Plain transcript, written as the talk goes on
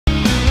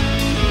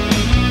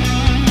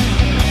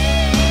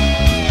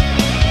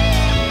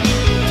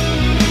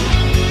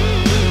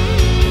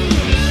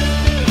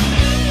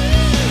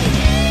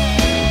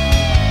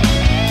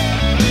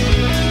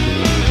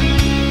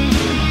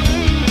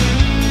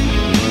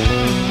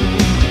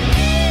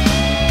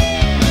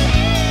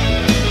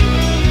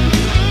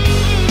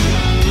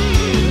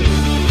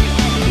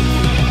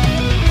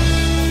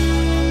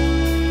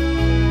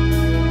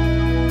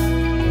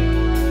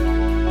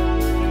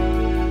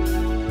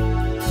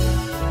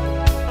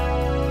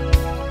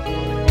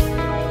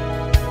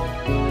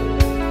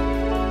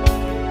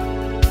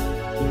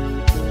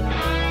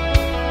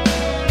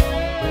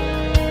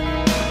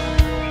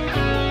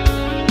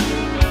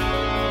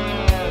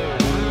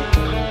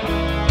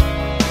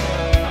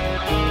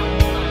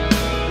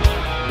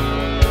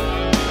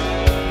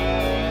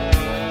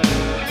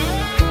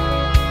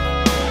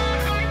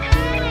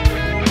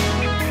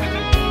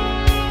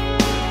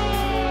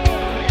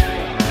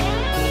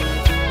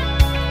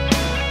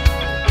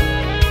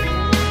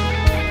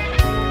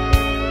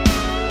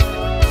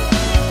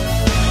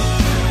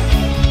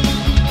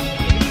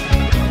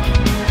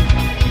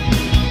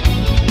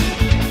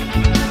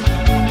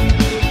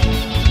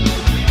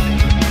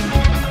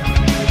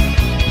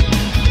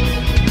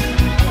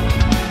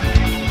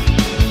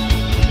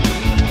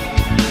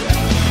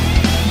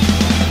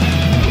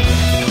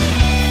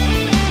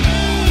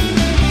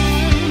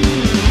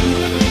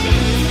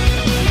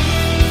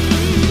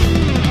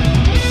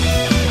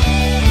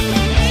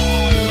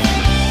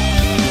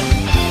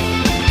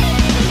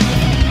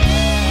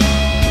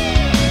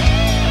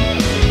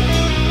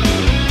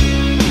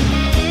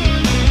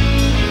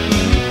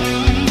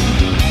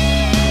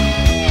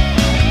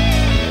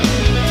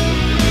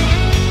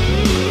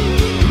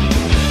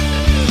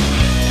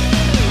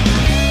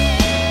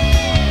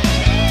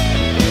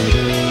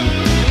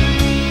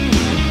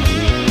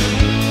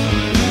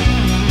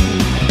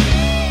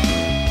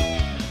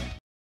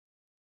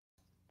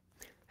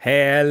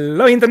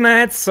Hello,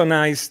 Internet. So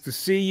nice to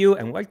see you,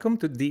 and welcome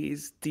to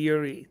this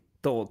theory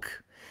talk.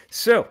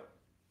 So,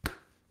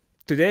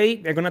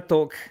 today we're gonna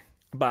talk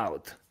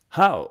about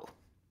how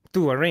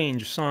to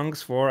arrange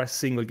songs for a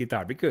single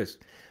guitar, because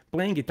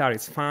playing guitar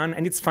is fun,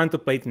 and it's fun to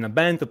play it in a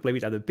band, to play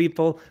with other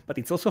people, but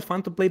it's also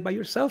fun to play by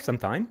yourself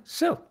sometimes.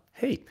 So,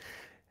 hey,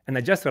 and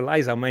I just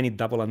realized how many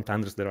double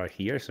entendres there are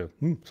here, so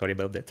sorry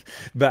about that.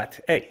 But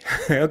hey,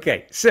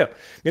 okay, so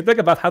we'll talk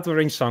about how to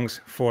arrange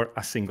songs for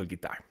a single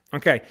guitar.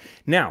 Okay,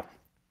 now,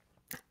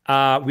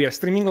 we are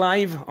streaming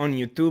live on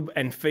YouTube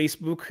and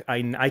Facebook.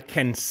 I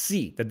can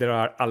see that there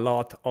are a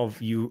lot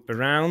of you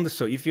around,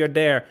 so if you're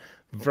there,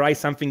 write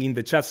something in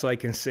the chat so I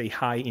can say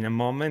hi in a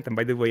moment. And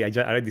by the way, I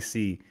already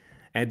see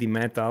Eddie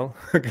Metal,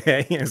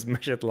 okay, and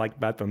smash it like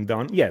button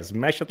done. Yes,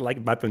 smash it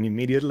like button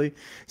immediately,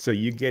 so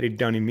you get it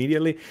done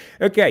immediately.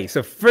 Okay,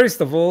 so first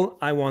of all,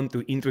 I want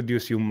to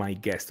introduce you my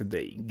guest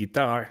today,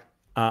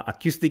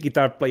 acoustic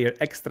guitar player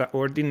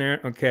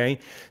extraordinaire, okay?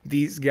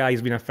 This guy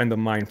has been a friend of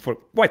mine for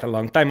quite a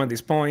long time at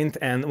this point,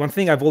 and one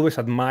thing I've always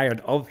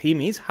admired of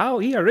him is how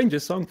he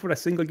arranges songs for a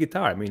single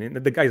guitar. I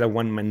mean, the guy's a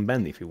one-man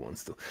band if he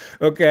wants to.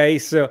 Okay,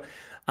 so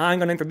I'm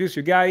gonna introduce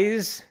you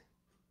guys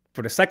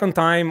for the second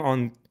time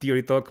on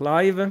Theory Talk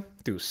Live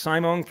to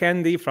Simon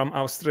Candy from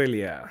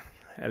Australia.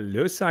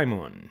 Hello,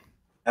 Simon.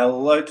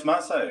 Hello,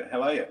 Tommaso.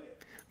 How are you?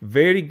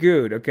 Very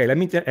good. Okay, let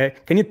me.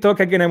 Can you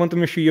talk again? I want to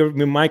make sure your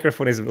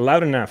microphone is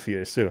loud enough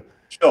here. So.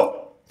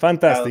 Sure.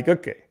 Fantastic.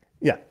 Okay.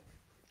 Yeah.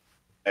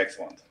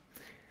 Excellent.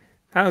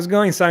 How's it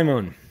going,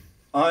 Simon?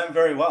 I'm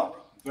very well.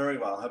 Very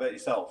well. How about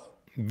yourself?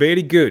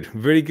 Very good.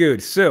 Very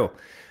good. So,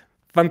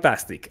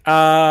 fantastic.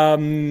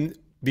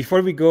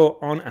 Before we go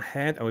on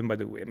ahead, oh, and by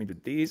the way, let me do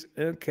this.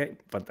 Okay,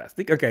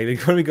 fantastic. Okay,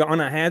 before we go on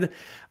ahead,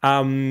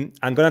 I'm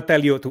gonna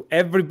tell you to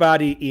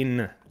everybody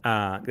in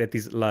that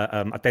is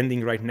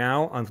attending right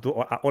now, and to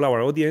all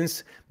our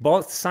audience,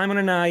 both Simon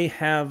and I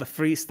have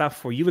free stuff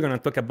for you. We're gonna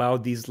talk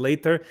about this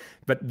later.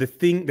 But the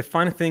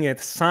fun thing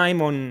at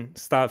Simon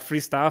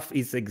free stuff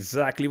is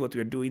exactly what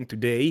we're doing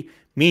today,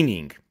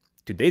 meaning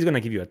today is going to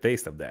give you a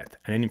taste of that.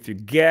 And then if you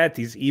get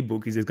his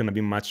ebook, there's going to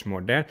be much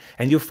more there.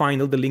 And you'll find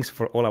all the links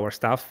for all our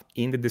stuff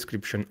in the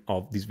description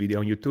of this video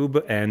on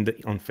YouTube and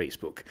on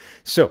Facebook.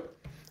 So,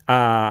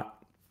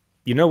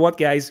 you know what,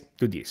 guys?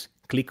 Do this.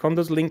 Click on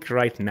those links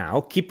right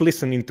now. Keep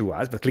listening to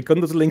us, but click on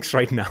those links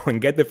right now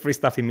and get the free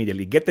stuff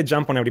immediately. Get the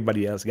jump on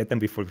everybody else. Get them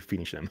before we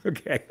finish them,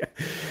 okay?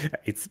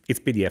 It's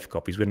PDF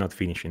copies. We're not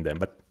finishing them,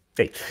 but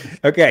hey,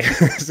 okay.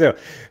 So,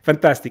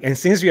 fantastic. And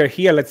since we are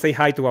here, let's say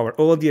hi to our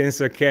audience,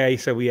 okay?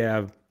 So we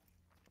have,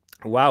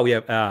 wow, we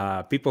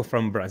have people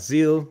from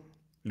Brazil,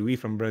 Louis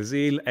from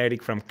Brazil,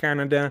 Eric from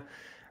Canada.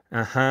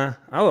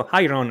 Oh,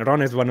 hi, Ron.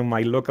 Ron is one of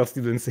my local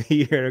students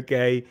here,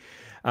 okay?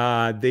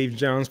 Dave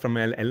Jones from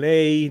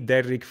LA,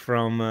 Derek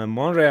from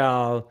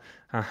Montreal,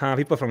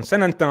 people from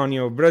San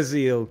Antonio,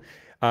 Brazil,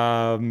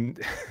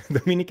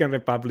 Dominican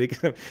Republic.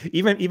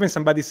 Even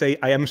somebody say,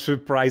 I am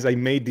surprised I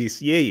made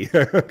this. Yay.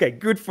 Okay,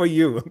 good for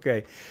you.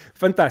 Okay,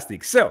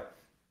 fantastic. So,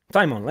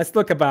 Simon, let's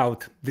talk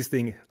about this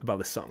thing about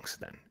the songs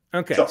then.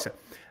 Okay, sure. So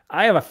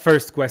I have a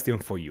first question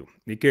for you,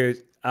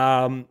 because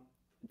how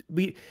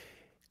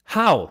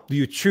do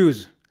you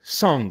choose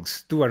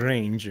songs to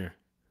arrange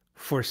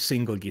for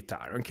single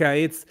guitar?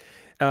 Okay, it's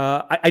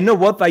I know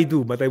what I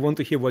do, but I want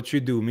to hear what you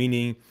do.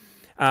 Meaning,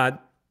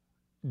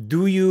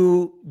 do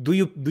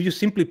you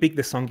simply pick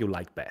the song you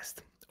like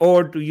best,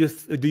 or do you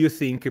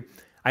think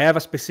I have a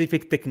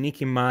specific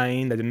technique in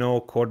mind? I don't know,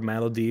 chord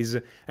melodies,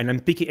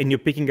 and you're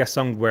picking a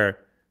song where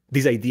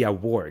this idea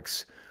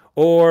works,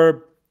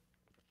 or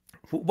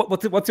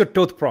what's your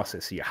thought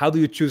process here? How do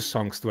you choose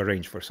songs to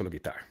arrange for solo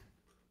guitar?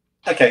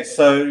 Okay,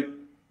 so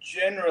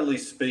generally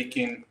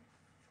speaking,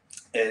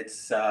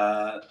 it's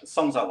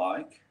songs I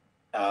like,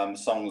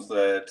 songs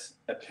that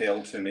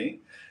appeal to me.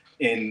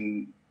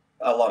 In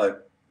a lot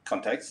of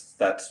contexts,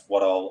 that's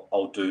what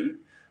I'll do.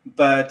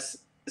 But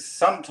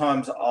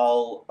sometimes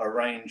I'll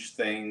arrange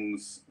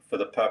things for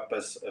the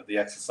purpose of the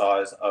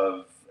exercise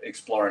of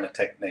exploring a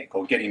technique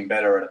or getting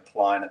better at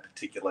applying a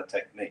particular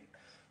technique.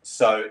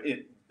 So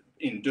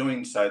in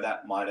doing so,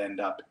 that might end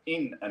up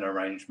in an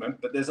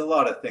arrangement. But there's a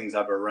lot of things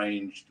I've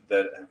arranged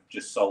that have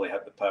just solely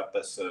have the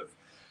purpose of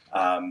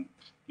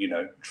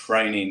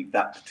training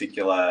that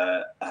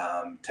particular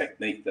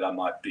technique that I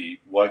might be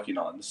working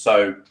on.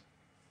 So,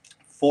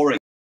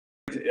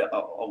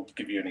 I'll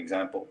give you an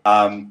example.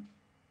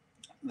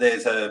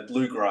 There's a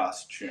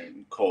bluegrass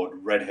tune called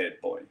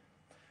Redhead Boy.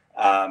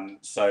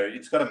 So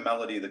it's got a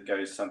melody that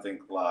goes something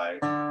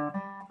like...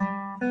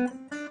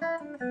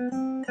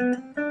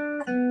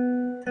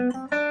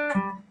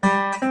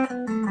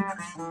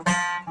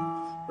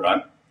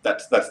 Right?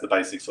 That's the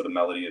basic sort of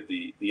melody of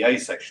the A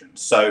section.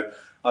 So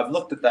I've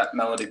looked at that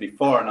melody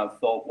before and I've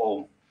thought,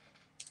 well,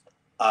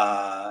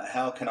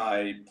 how can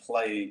I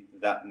play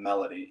that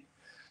melody?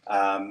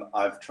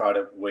 I've tried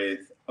it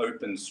with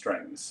open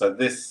strings. So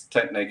this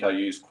technique I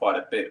use quite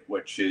a bit,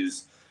 which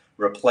is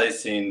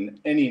replacing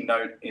any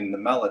note in the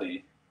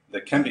melody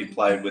that can be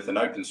played with an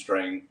open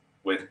string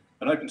with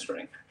an open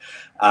string,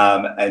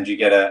 and you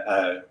get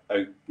a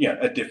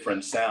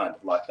different sound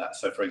like that.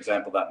 So, for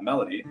example, that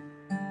melody.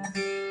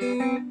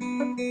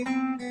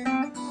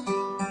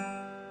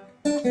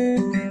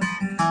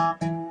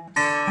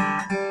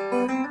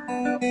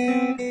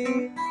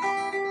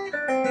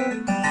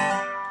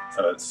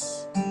 So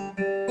it's.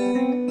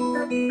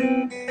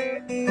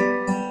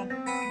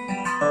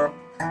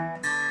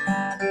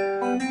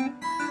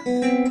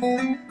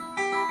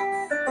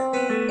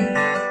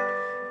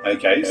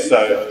 Okay,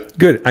 so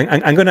good.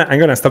 I'm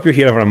gonna stop you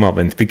here for a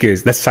moment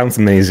because that sounds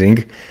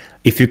amazing.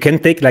 If you can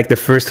take like the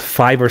first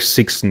 5 or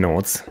 6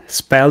 notes,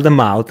 spell them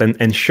out,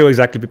 and show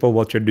exactly people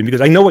what you're doing, because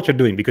I know what you're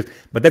doing,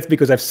 but that's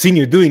because I've seen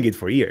you doing it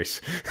for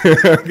years.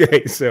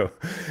 Okay, so,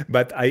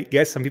 but I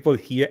guess some people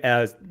here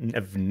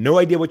have no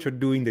idea what you're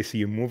doing. They see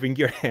you moving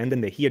your hand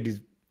and they hear this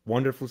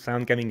wonderful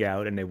sound coming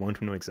out, and they want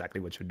to know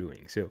exactly what you're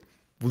doing. So,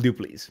 will you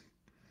please?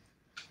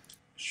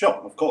 Sure,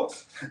 of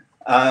course.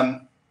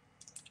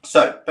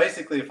 So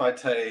basically, if I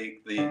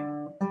take let's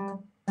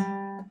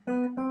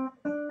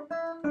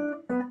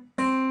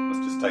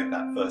just take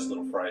that first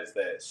little phrase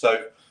there.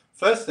 So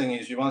first thing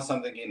is you want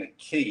something in a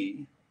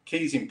key.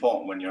 Key is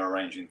important when you're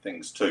arranging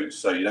things too,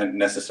 so you don't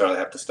necessarily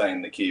have to stay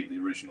in the key of the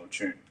original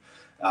tune.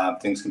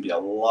 Things can be a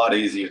lot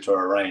easier to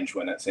arrange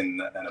when it's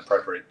in an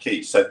appropriate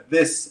key. So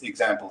this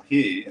example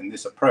here, in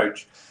this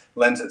approach,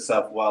 lends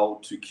itself well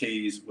to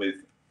keys with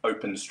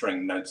open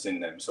string notes in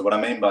them. So what I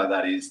mean by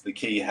that is the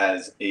key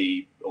has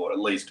E, or at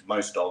least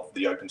most of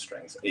the open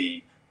strings,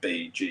 E,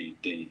 B, G,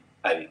 D,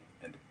 A,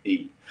 and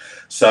E.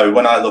 So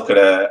when I look at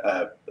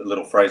a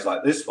little phrase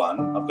like this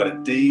one, I've got a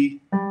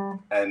D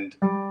and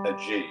a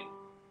G.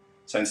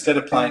 So instead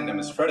of playing them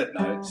as fretted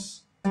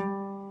notes,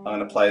 I'm going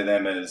to play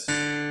them as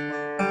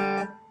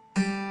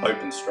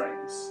open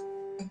strings.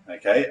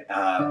 Okay.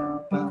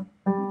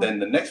 Then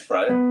the next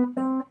fret.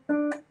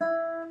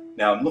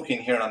 Now I'm looking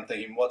here and I'm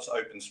thinking, what's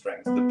open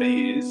strings? The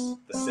B is,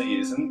 the C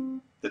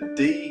isn't, the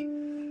D.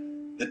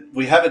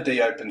 We have a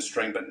D open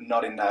string, but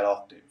not in that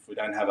octave. We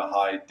don't have a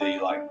high D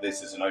like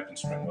this is an open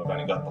string. We've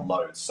only got the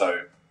low,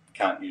 so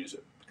can't use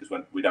it because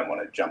we don't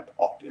want to jump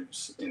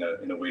octaves in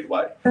a weird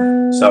way.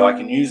 So I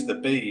can use the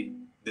B,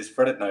 this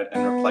fretted note,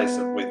 and replace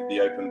it with the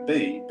open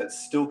B, but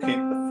still keep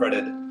the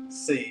fretted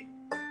C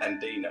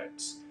and D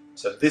notes.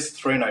 So this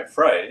 3-note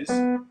phrase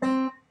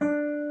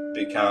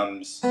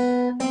becomes,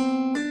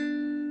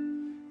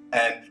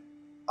 and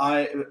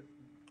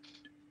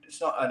it's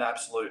not an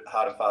absolute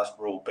hard and fast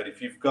rule, but if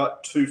you've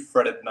got 2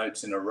 fretted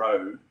notes in a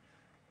row,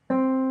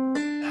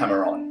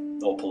 hammer on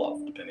or pull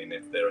off, depending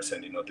if they're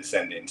ascending or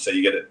descending. So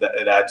you get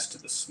it adds to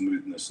the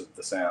smoothness of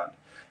the sound.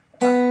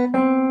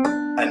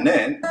 And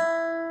then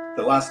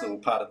the last little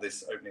part of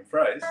this opening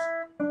phrase,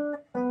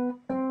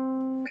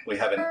 we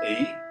have an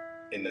E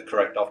in the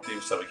correct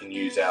octave, so we can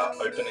use our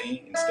open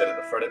E instead of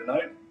the fretted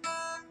note.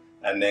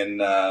 And then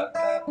the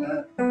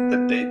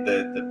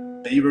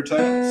B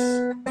returns,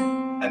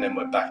 and then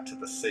we're back to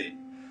the C.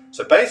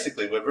 So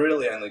basically, we've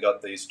really only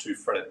got these 2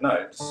 fretted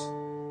notes.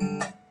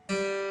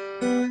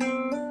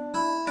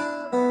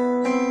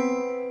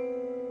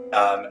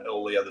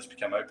 All the others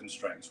become open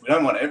strings. We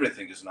don't want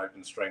everything as an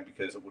open string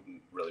because it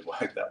wouldn't really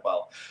work that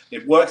well.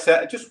 It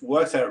just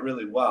works out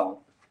really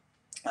well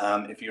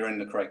if you're in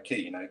the correct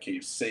key. Key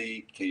of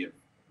C, key of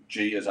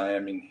G, as I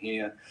am in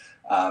here,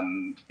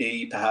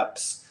 E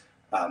perhaps,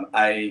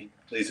 A.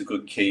 These are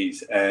good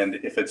keys, and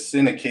if it's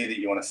in a key that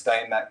you want to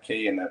stay in that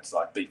key, and that's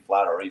like B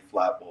flat or E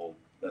flat, well,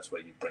 that's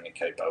where you bring a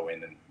capo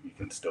in, and you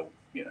can still,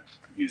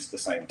 use the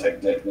same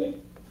technique.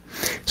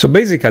 So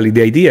basically,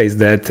 the idea is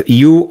that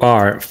you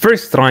are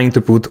first trying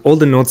to put all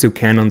the notes you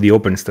can on the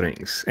open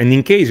strings, and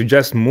in case you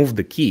just move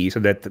the key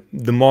so that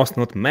the most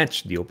note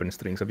match the open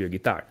strings of your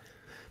guitar.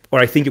 Or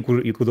I think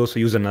you could also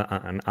use an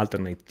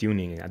alternate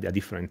tuning, a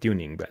different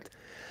tuning,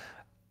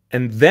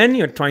 and then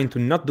you're trying to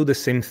not do the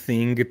same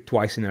thing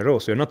twice in a row.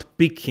 So you're not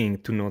picking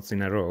 2 notes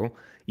in a row.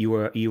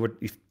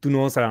 If 2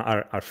 notes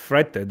are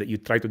fretted, you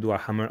try to do a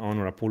hammer on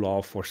or a pull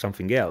off or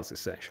something else,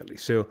 essentially.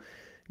 So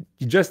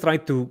you just try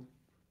to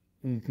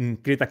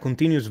create a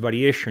continuous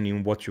variation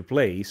in what you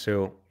play,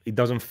 so it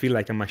doesn't feel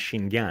like a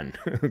machine gun.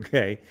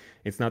 Okay,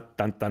 it's not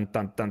tan tan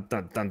tan tan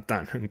tan tan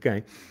tan.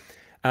 Okay,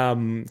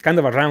 kind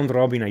of a round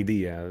robin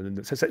idea.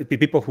 So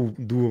people who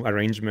do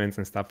arrangements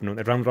and stuff know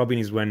that round robin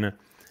is when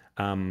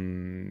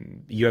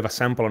you have a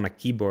sample on a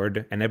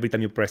keyboard, and every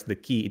time you press the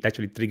key, it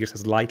actually triggers a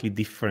slightly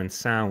different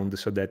sound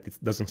so that it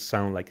doesn't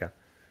sound like a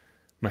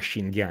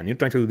machine gun. You're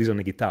trying to do this on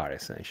a guitar,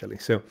 essentially.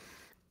 So,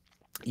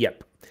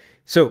 yep.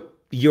 So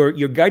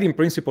your guiding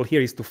principle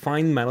here is to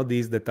find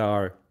melodies that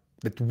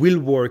will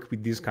work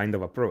with this kind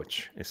of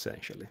approach,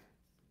 essentially.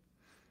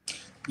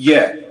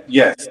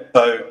 Yes.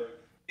 So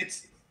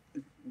it's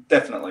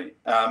definitely,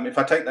 if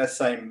I take that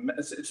same,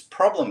 it's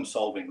problem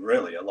solving,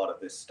 really, a lot of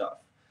this stuff.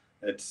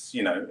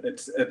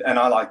 And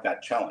I like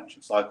that challenge.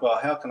 It's like, well,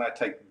 how can I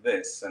take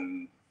this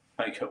and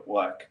make it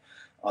work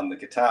on the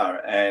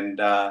guitar? And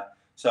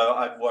so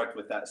I've worked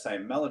with that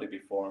same melody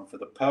before, and for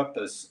the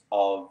purpose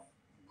of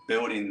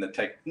building the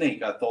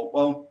technique, I thought,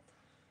 well,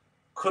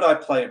 could I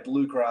play a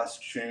bluegrass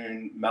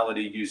tune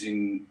melody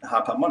using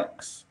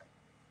harmonics?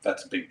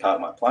 That's a big part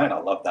of my playing. I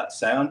love that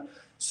sound.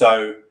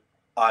 So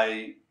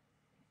I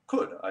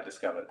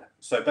discovered.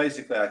 So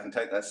basically I can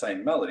take that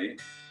same melody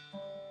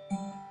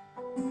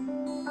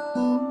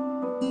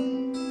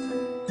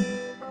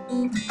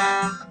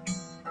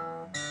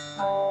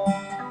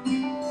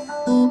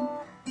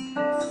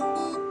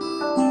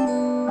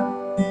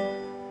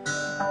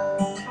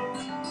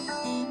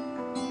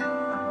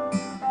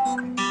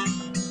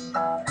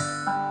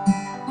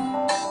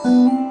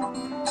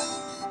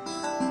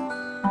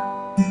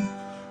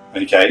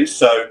okay,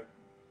 so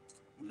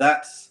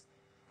that's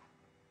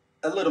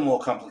a little more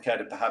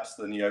complicated perhaps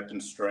than the open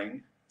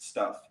string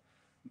stuff,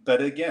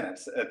 but again,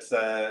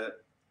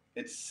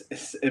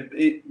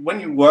 when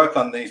you work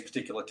on these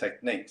particular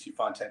techniques, you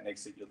find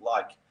techniques that you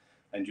like,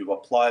 and you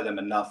apply them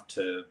enough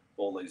to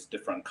all these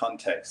different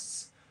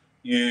contexts.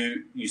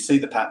 You see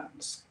the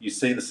patterns, you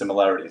see the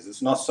similarities.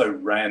 It's not so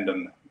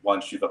random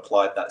once you've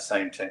applied that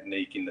same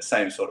technique in the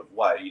same sort of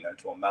way, you know,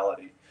 to a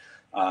melody,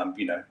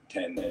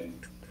 10 and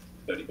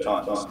 30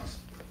 times.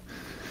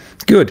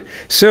 Good.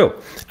 So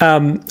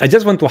I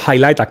just want to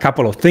highlight a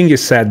couple of things you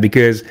said,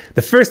 because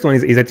the first one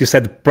is that you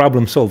said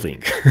problem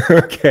solving.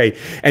 Okay.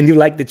 And you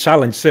like the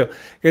challenge. So,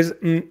 because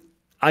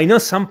I know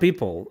some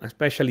people,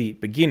 especially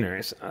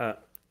beginners,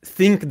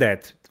 think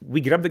that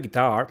we grab the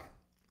guitar,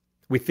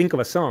 we think of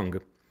a song,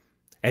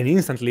 and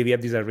instantly we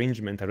have this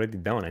arrangement already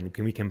done, and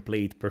we can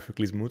play it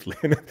perfectly smoothly.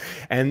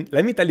 And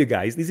let me tell you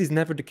guys, this is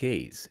never the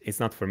case. It's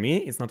not for me,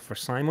 it's not for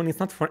Simon,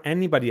 it's not for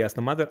anybody else,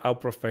 no matter how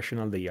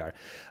professional they are.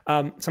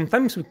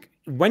 Sometimes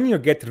when you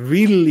get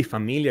really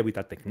familiar with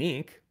a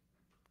technique,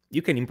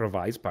 you can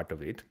improvise part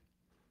of it.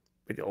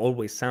 But it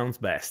always sounds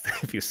best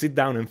if you sit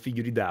down and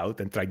figure it out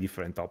and try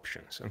different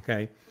options,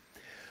 okay?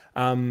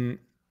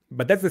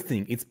 But that's the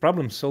thing, it's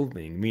problem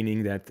solving,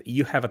 meaning that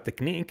you have a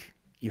technique,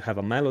 you have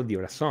a melody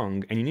or a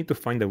song, and you need to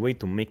find a way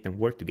to make them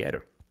work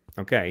together.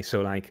 Okay,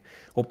 so like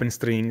open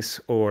strings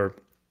or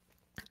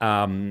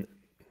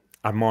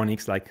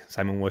harmonics, like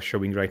Simon was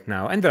showing right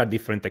now, and there are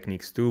different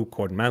techniques too,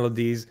 chord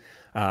melodies,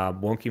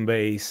 walking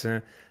bass,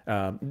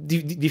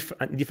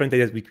 different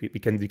ideas we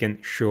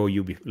can show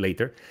you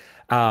later.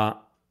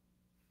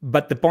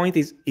 But the point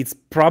is, it's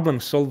problem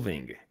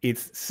solving.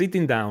 It's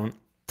sitting down,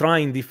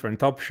 trying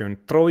different options,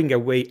 throwing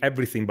away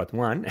everything but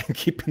one, and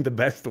keeping the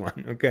best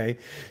one. Okay,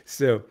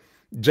 so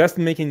just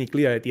making it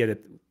clear idea that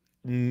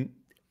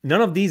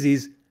none of this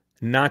is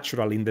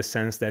natural in the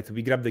sense that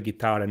we grab the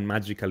guitar and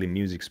magically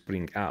music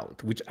spring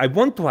out, which I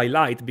want to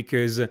highlight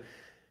because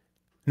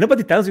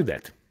nobody tells you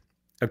that.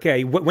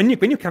 Okay, when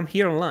you come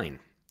here online,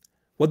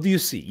 what do you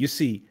see?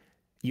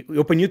 You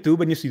open YouTube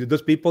and you see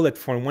those people that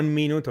for 1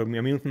 minute or a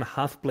minute and a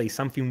half play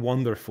something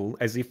wonderful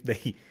as if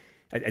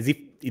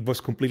it was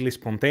completely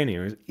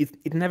spontaneous.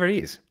 It never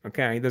is.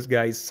 Okay, those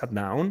guys sat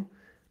down,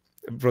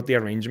 wrote the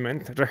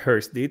arrangement,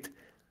 rehearsed it,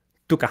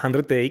 took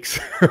 100 takes,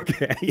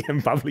 okay,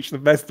 and published the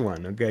best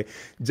one, okay?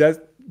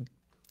 Just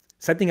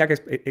setting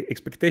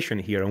expectation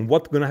here on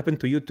what's going to happen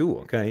to you too,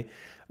 okay?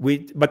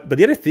 But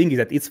the other thing is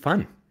that it's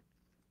fun,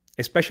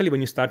 especially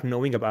when you start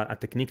knowing about a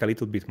technique a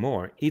little bit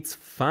more. It's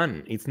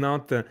fun. It's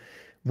not,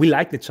 we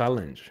like the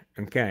challenge,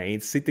 okay?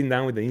 It's sitting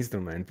down with the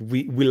instrument.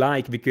 We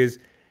like because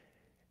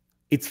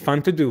it's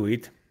fun to do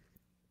it.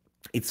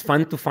 It's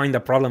fun to find a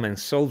problem and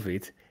solve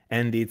it.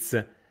 And it's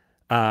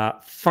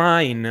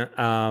fine,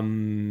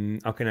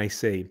 how can I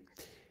say,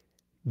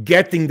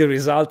 getting the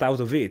result out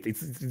of it. It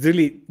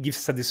really gives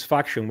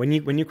satisfaction when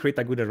you create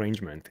a good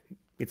arrangement.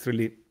 It's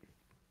really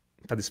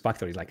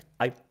satisfactory. Like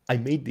I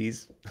made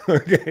this.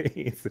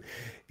 Okay,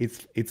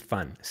 it's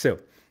fun. So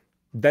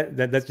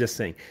that's just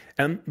saying.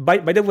 By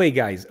the way,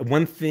 guys,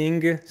 one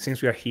thing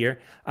since we are here,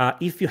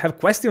 if you have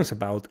questions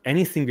about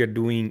anything we're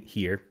doing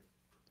here,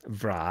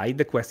 write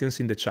the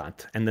questions in the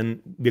chat, and then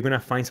we're gonna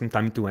find some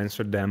time to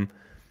answer them,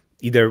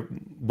 either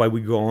while we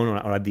go on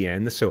or at the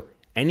end. So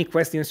any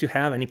questions you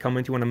have, any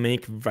comment you want to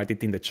make, write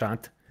it in the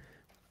chat.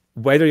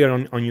 Whether you're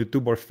on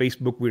YouTube or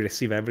Facebook, we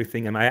receive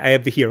everything. And I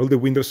have here all the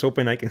windows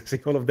open. I can see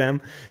all of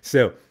them.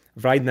 So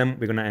write them.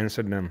 We're going to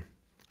answer them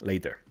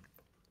later.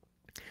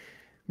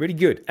 Very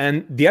good.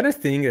 And the other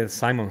thing that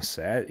Simon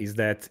said is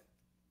that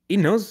he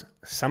knows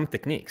some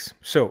techniques.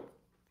 So,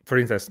 for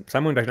instance,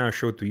 Simon right now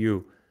showed to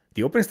you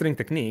the open string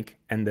technique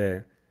and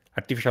the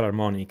artificial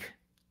harmonic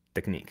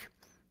technique,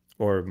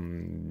 or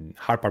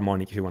harp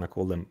harmonic, if you want to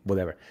call them,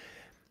 whatever.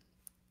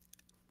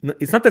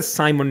 It's not that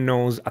Simon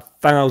knows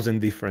 1,000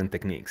 different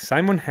techniques.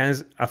 Simon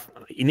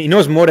he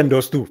knows more than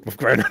those two, of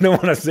course. I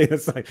don't want to say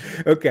that.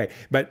 Okay,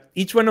 but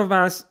each one of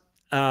us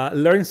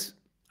learns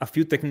a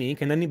few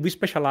techniques, and then we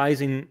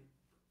specialize in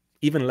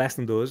even less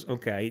than those.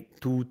 Okay,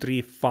 2,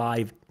 3,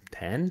 5,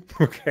 10.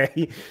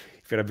 Okay,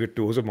 if you're a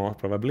virtuoso, more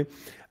probably.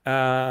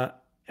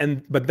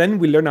 But then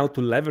we learn how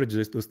to leverage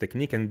those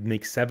techniques and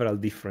make several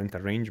different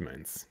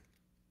arrangements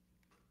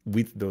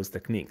with those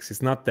techniques.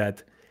 It's not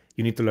that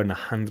you need to learn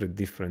 100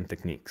 different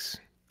techniques,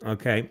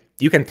 okay?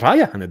 You can try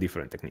 100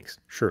 different techniques,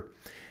 sure.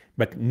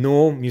 But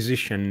no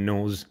musician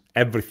knows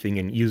everything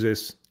and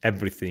uses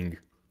everything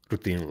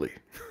routinely.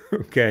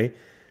 Okay.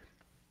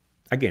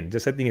 Again,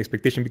 just setting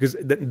expectation, because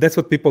that's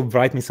what people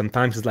write me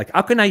sometimes. Is like,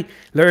 how can I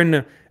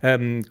learn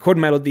chord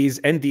melodies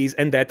and these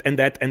and that and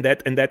that and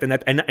that and that and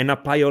that and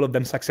apply all of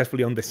them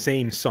successfully on the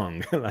same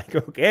song? Like,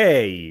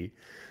 okay,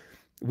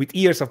 with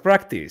years of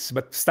practice,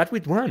 but start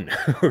with one.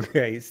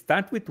 Okay,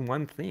 start with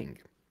one thing.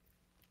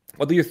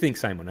 What do you think,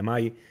 Simon? Am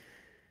I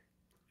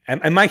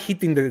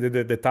hitting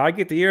the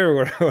target here,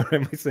 or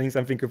am I saying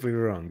something completely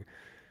wrong?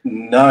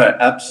 No,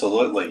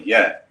 absolutely.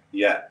 Yeah.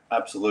 Yeah,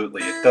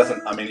 absolutely. It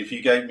doesn't, I mean, if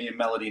you gave me a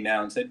melody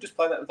now and said, just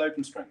play that with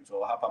open strings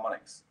or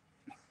harmonics,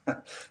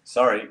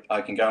 sorry,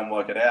 I can go and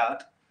work it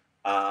out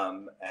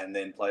and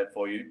then play it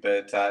for you,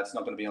 but it's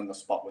not going to be on the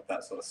spot with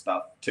that sort of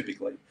stuff,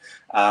 typically.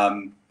 I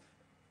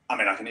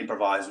mean, I can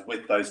improvise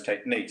with those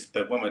techniques,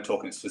 but when we're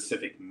talking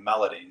specific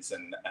melodies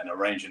and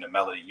arranging a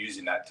melody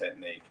using that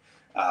technique,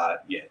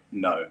 yeah,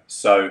 no.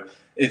 So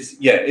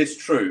it's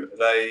true.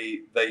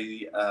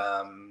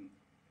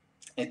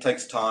 It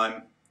takes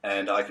time,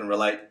 and I can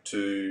relate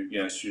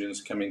to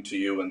students coming to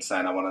you and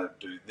saying, I want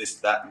to do this,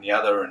 that, and the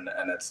other, and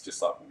it's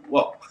just like,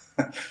 whoa,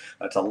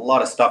 that's a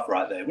lot of stuff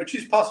right there, which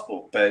is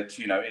possible, but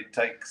it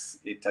takes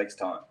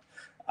time.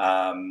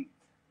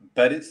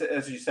 But it's,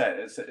 as you said,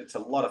 it's a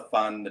lot of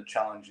fun. The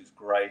challenge is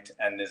great,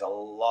 and there's a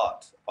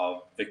lot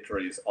of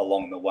victories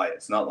along the way.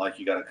 It's not like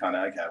you got to kind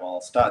of, okay, well,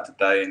 I'll start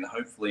today, and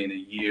hopefully in a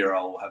year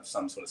I'll have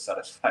some sort of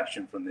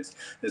satisfaction from this.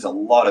 There's a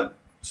lot of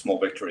small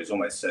victories,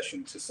 almost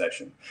session to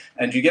session,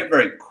 and you get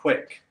very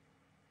quick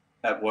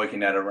at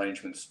working out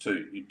arrangements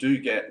too. You do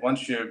get,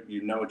 once you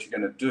know what you're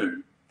going to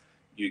do,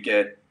 you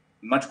get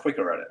much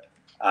quicker at it.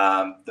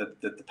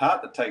 The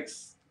part that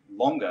takes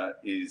longer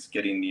is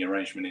getting the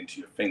arrangement into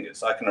your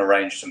fingers. I can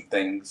arrange some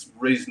things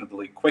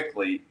reasonably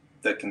quickly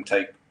that can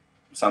take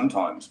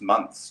sometimes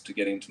months to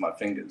get into my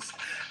fingers.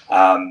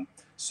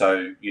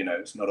 So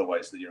it's not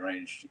always the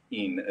arranged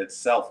in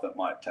itself that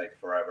might take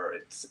forever.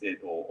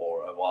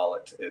 Or a while.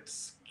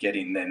 It's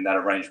getting then that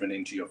arrangement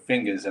into your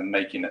fingers and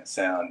making it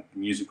sound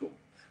musical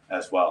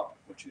as well,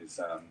 which is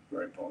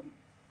very important.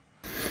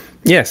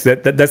 Yes,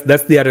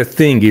 that's the other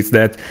thing, is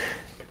that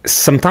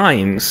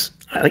sometimes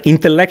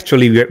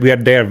intellectually we are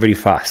there very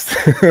fast.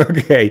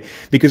 Okay,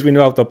 because we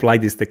know how to apply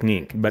this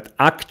technique, but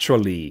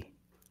actually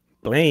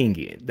playing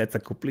it, that's a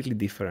completely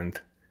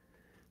different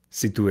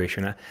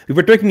situation. We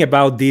were talking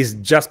about this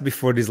just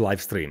before this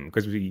live stream,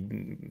 because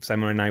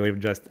Simon and I were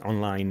just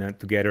online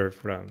together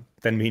for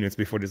 10 minutes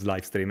before this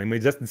live stream, and we're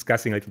just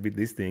discussing a little bit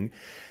this thing.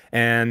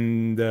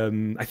 And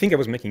I think I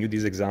was making you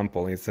this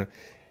example. It's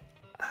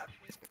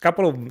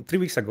 3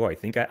 weeks ago, I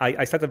think,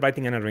 I started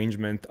writing an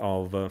arrangement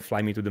of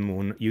Fly Me to the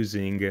Moon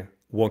using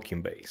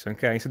walking bass.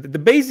 Okay, so the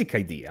basic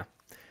idea,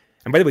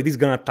 and by the way, this is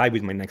gonna tie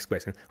with my next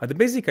question, but the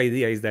basic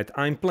idea is that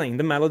I'm playing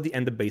the melody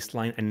and the bass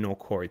line and no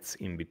chords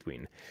in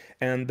between.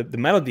 And the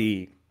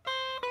melody,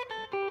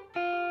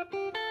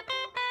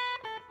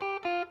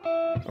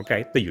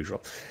 okay, the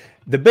usual.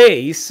 The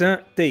bass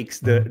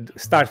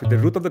starts with the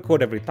root of the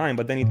chord every time,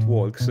 but then it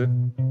walks.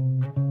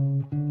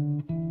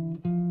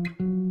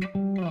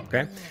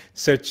 Okay,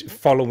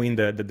 following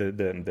the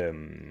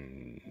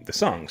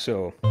song.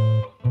 So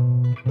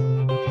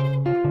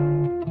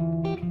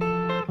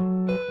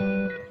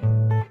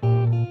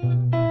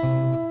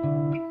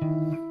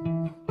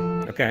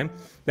okay,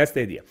 that's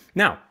the idea.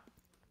 Now,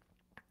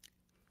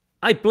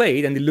 I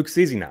played and it looks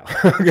easy now.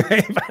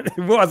 Okay, but it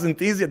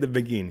wasn't easy at the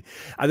beginning.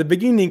 At the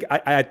beginning,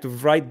 I had to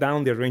write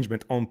down the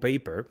arrangement on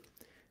paper,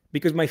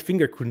 because my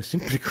finger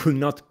simply could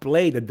not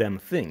play the damn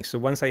thing. So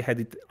once I had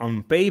it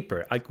on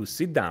paper, I could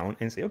sit down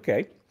and say,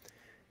 okay.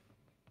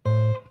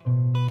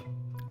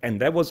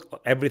 And that was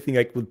everything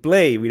I could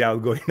play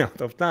without going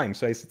out of time.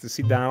 So I had to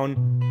sit down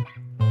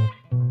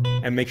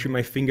and make sure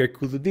my finger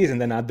could do this, and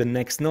then add the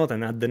next note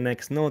and add the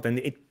next note. And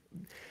it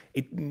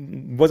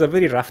was a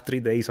very rough 3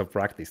 days of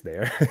practice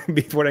there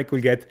before I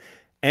could get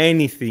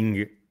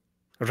anything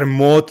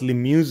remotely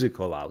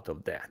musical out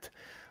of that.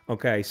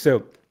 Okay,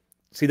 so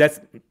see, then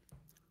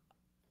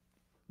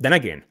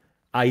again,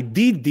 I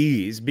did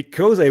this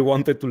because I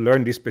wanted to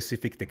learn this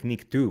specific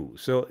technique too.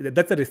 So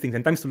that's the thing.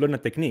 Sometimes to learn a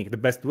technique, the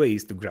best way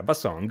is to grab a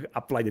song,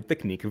 apply the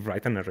technique,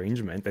 write an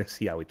arrangement, and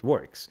see how it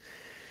works.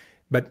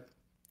 But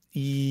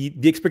the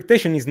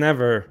expectation is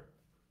never,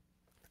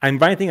 I'm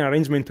writing an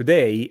arrangement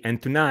today,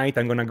 and tonight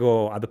I'm gonna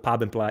go at the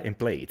pub and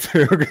play it.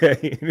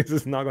 Okay, this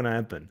is not gonna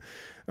happen.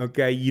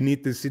 Okay, you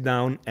need to sit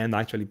down and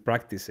actually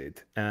practice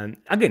it. And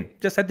again,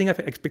 just setting up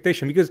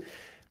expectation, because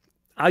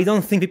I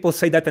don't think people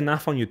say that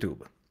enough on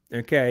YouTube.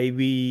 Okay,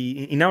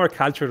 in our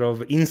culture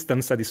of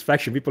instant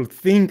satisfaction, people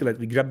think that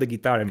we grab the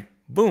guitar and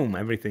boom,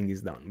 everything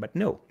is done. But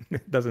no,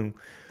 it doesn't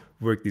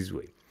work this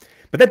way.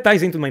 But that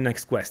ties into my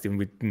next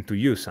question to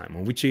you,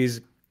 Simon, which is,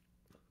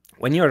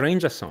 when you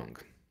arrange a song,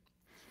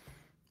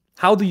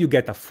 how do you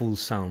get a full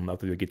sound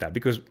out of your guitar?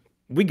 Because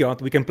we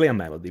can play a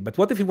melody, but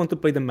what if you want to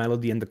play the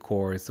melody and the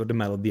chorus, or the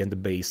melody and the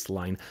bass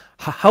line?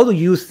 How do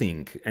you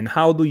think, and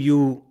how do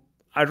you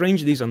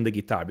arrange this on the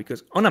guitar?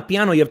 Because on a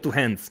piano, you have two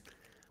hands.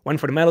 One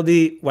for the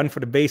melody, one for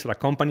the bass or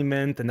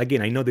accompaniment. And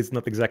again, I know that's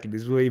not exactly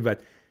this way, but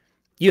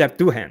you have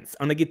two hands.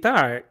 On a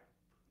guitar,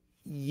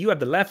 you have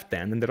the left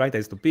hand and the right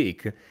has to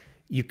pick.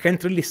 You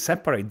can't really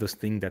separate those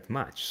things that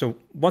much. So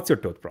what's your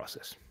thought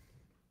process?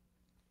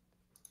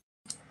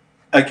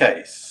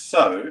 Okay,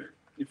 so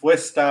if we're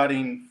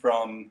starting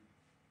from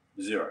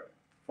zero,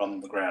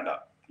 from the ground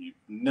up, you've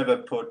never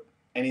put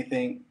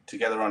anything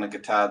together on a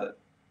guitar that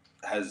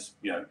has,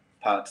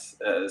 parts,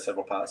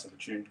 several parts of a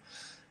tune,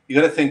 you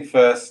got to think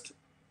first,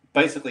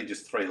 basically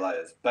just three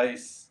layers: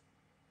 bass,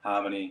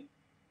 harmony,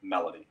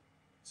 melody.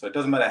 So it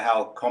doesn't matter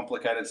how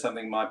complicated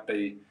something might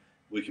be,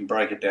 we can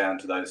break it down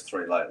to those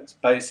three layers: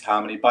 bass,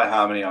 harmony. By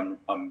harmony, I'm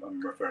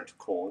referring to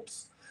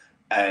chords,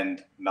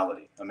 and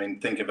melody. I mean,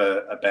 think of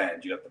a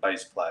band. You've got the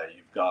bass player,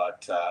 you've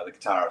got the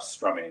guitarist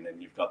strumming,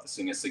 and you've got the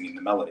singer singing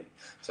the melody.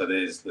 So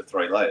there's the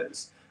three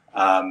layers.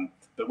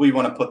 But we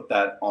want to put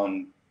that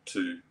on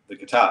to the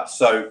guitar.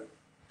 So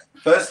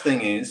first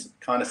thing is,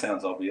 kind of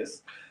sounds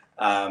obvious,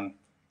 learn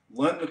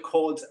the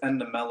chords and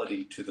the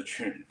melody to the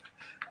tune.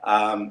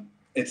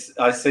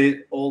 I see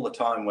it all the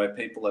time where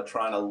people are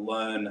trying to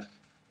learn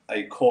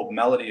a chord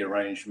melody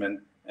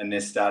arrangement and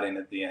they're starting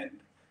at the end.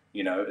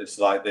 It's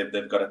like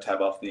they've got to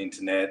tab off the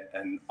internet,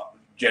 and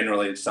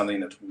generally it's something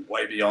that's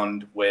way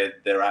beyond where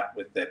they're at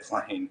with their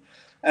playing.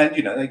 And,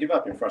 they give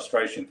up in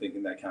frustration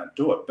thinking they can't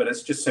do it. But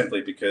it's just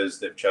simply because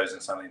they've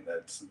chosen something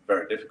that's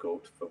very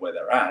difficult for where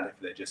they're at if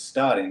they're just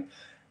starting.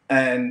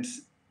 And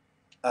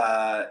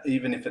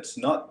even if it's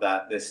not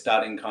that, they're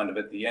starting kind of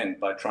at the end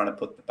by trying to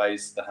put the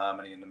bass, the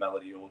harmony, and the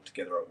melody all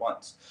together at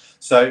once.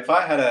 So if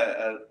I had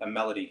a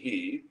melody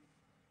here,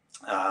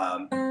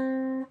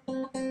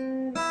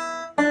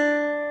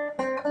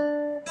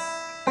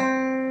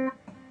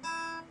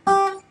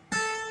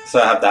 so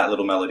I have that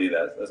little melody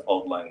there, that's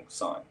Auld Lang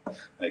Syne.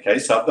 Okay,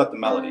 so I've got the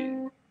melody,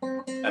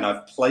 and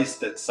I've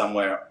placed it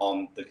somewhere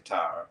on the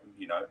guitar,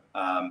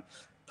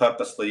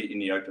 purposely in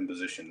the open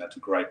position. That's a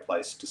great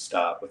place to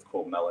start with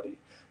chord melody.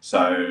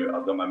 So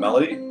I've got my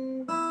melody,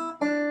 and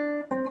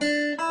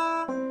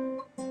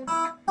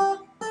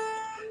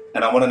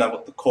I want to know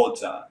what the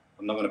chords are.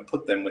 I'm not going to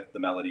put them with the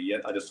melody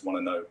yet. I just want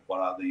to know what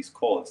are these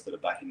chords that are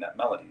backing that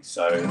melody.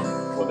 So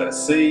we've got a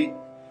C,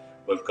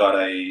 we've got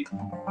a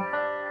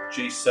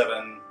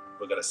G7,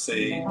 we've got a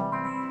C,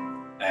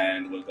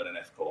 and we've got an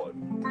F chord.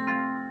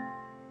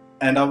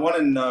 And I want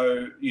to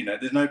know,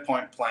 there's no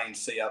point playing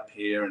C up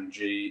here and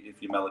G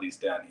if your melody's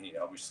down here.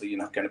 Obviously, you're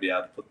not going to be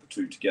able to put the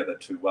two together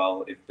too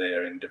well if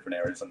they're in different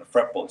areas on the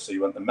fretboard. So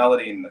you want the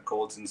melody and the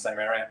chords in the same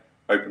area,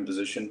 open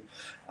position.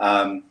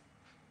 And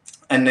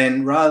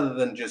then rather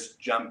than just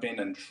jump in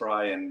and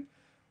try and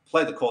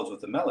play the chords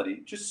with the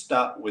melody, just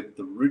start with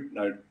the root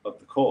note of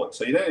the chord.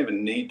 So you don't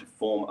even need to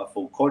form a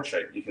full chord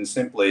shape. You can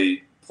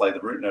simply play the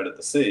root note at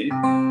the C, the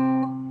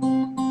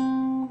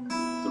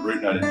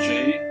root note at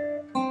G,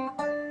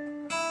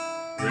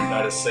 root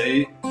note at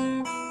C,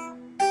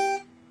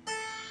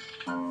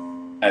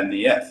 and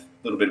the F. A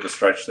little bit of a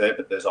stretch there,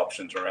 but there's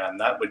options around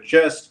that. We're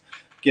just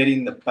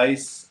getting the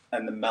bass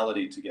and the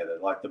melody together,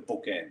 like the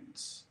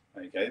bookends.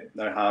 Okay,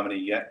 no harmony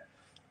yet.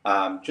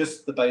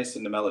 Just the bass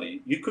and the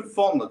melody. You could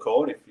form the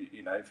chord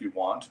if you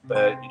want,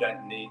 but you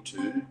don't need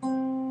to.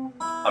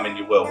 I mean,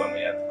 you will when we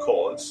add the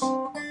chords.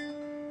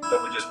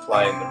 But we're just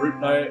playing the root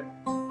note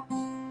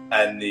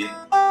and the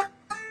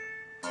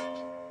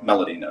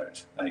melody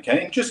note.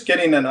 Okay, and just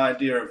getting an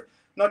idea of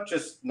not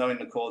just knowing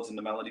the chords and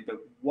the melody, but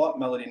what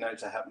melody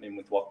notes are happening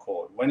with what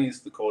chord. When is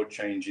the chord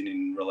changing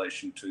in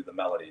relation to the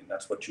melody? And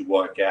that's what you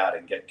work out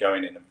and get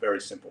going in a very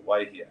simple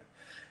way here.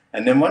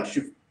 And then once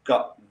you've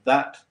got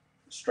that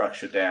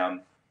structure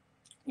down,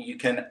 you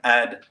can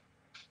add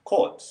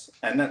chords,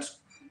 and that's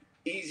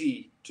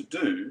easy to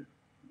do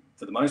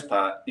for the most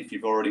part if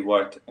you've already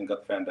worked and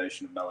got the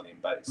foundation of melody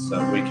and bass.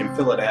 So we can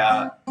fill it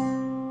out.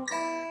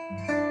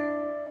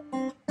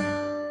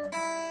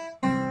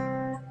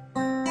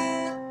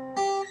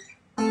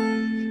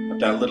 I've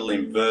done a little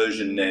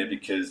inversion there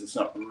because it's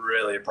not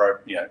really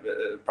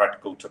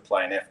practical to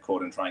play an F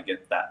chord and try and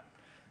get that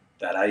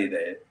A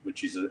there,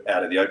 which is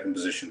out of the open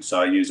position.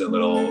 So I use a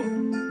little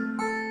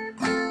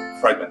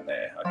fragment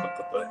there. I could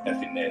put the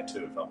F in there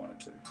too if I wanted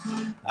to.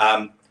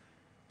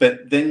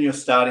 But then you're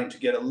starting to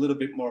get a little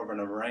bit more of an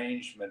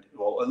arrangement,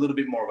 or a little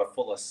bit more of a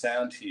fuller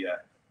sound here,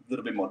 a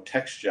little bit more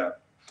texture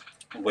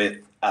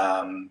with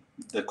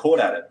the chord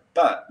added.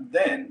 But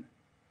then,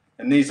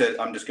 and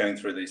I'm just going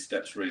through these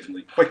steps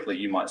reasonably quickly.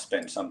 You might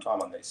spend some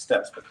time on these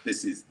steps, but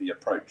this is the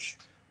approach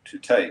to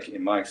take,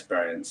 in my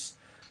experience,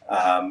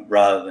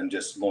 rather than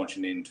just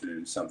launching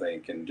into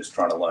something and just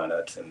trying to learn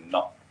it and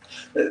not.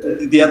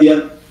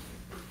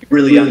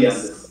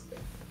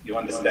 You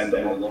understand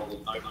them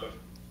all,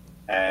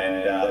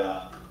 and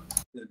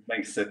it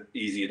makes it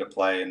easier to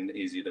play and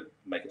easier to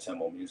make it sound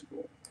more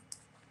musical.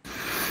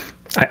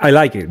 I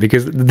like it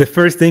because the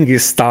first thing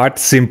is start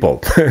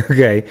simple,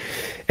 okay,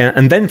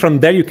 and then from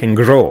there you can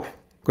grow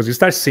because you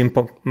start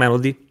simple,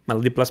 melody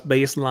plus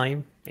bass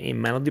line, a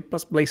melody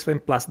plus bass line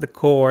plus the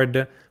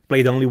chord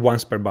played only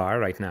once per bar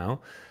right now,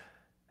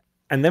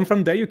 and then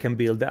from there you can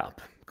build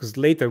up. Because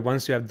later,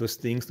 once you have those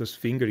things, those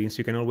fingerings,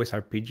 you can always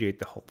arpeggiate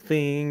the whole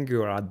thing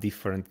or add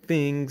different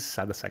things,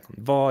 add a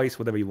second voice,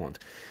 whatever you want.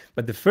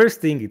 But the first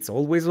thing, it's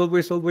always,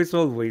 always, always,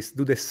 always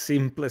do the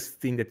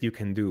simplest thing that you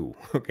can do,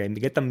 okay? And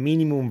get a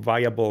minimum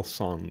viable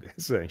song,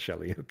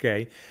 essentially,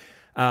 okay?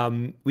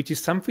 Which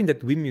is something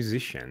that we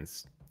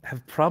musicians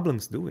have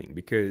problems doing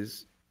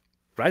because,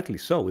 rightly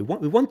so, we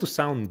want to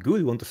sound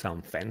good, we want to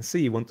sound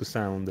fancy, we want to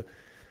sound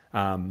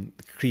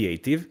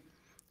creative.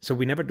 So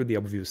we never do the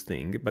obvious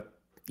thing, but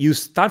you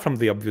start from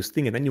the obvious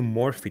thing and then you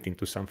morph it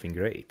into something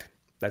great.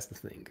 That's the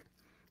thing.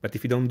 But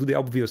if you don't do the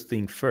obvious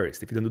thing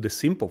first, if you don't do the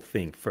simple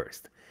thing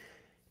first,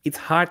 it's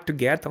hard to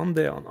get on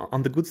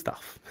the good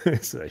stuff,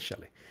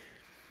 essentially.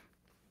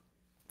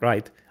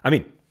 Right? I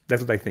mean,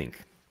 that's what I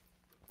think.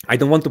 I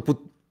don't want to put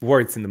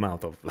words in the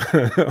mouth of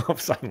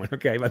of Simon,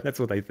 okay? But that's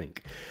what I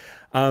think.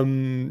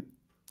 Simon,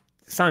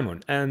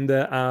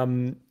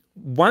 and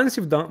once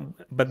you've done,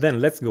 but then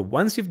let's go.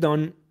 Once you've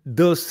done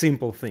those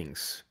simple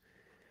things,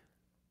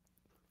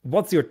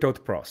 what's your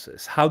thought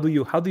process? How do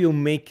you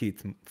make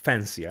it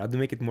fancier? How do you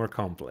make it more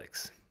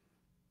complex?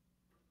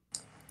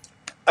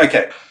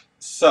 Okay,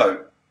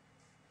 so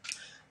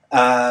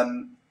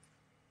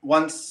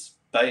once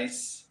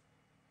bass,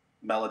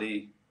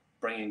 melody,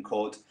 bring in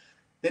chords,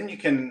 then you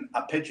can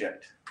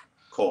arpeggiate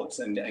chords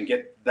and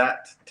get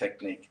that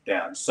technique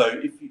down. So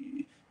if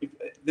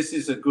this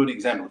is a good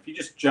example, if you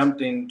just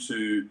jumped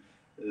into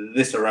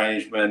this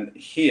arrangement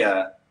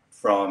here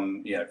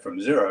from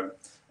zero,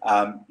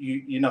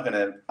 you're not going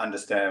to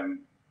understand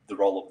the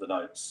role of the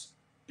notes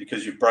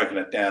because you've broken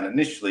it down.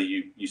 Initially,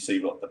 you see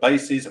what the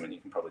bass is. I mean, you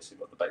can probably see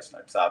what the bass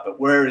notes are, but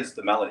where is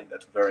the melody?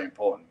 That's very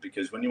important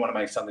because when you want to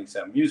make something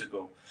sound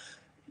musical,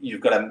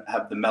 you've got to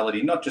have the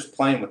melody not just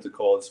playing with the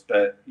chords,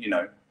 but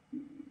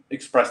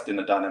expressed in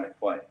a dynamic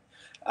way.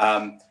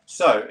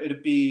 So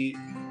it'd be.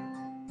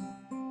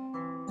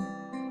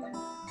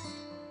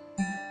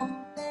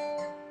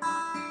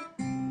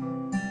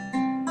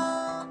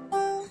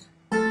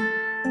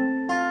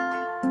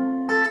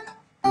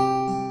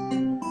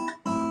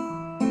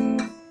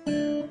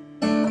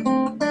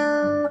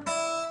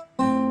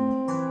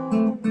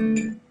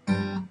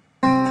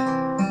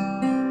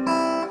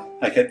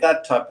 Okay,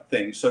 that type of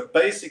thing. So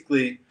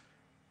basically,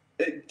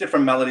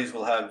 different melodies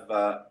will have,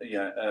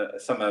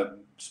 some are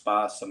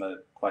sparse, some are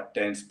quite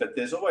dense, but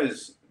there's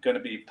always going to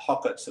be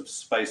pockets of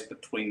space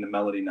between the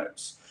melody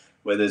notes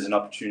where there's an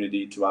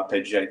opportunity to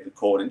arpeggiate the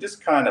chord and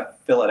just kind of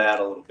fill it out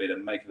a little bit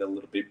and make it a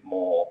little bit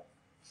more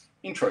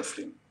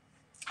interesting.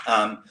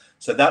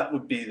 So that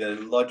would be the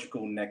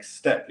logical next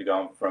step. You're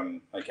going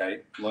from,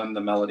 okay, learn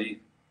the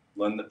melody,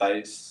 learn the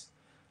bass,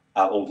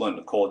 or learn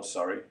the chords,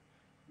 sorry,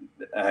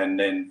 and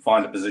then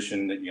find a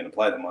position that you're going to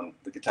play them on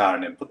the guitar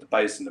and then put the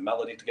bass and the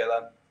melody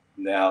together.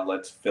 Now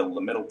let's fill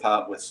the middle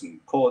part with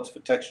some chords for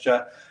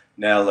texture.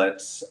 Now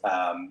let's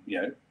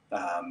arpeggiate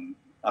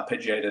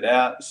it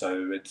out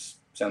so it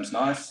sounds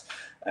nice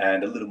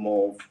and a little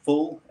more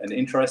full and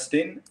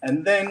interesting.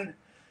 And then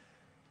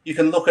you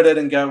can look at it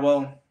and go,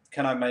 well,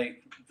 can I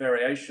make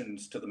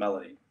variations to the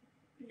melody?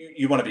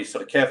 You want to be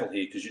sort of careful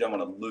here because you don't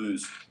want to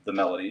lose the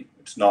melody.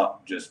 It's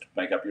not just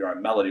make up your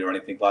own melody or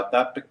anything like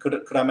that, but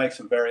could I make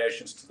some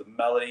variations to the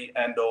melody,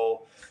 and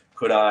or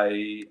could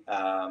I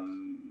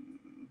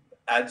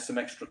add some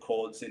extra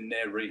chords in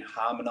there,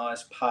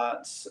 reharmonize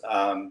parts,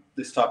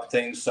 this type of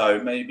thing. So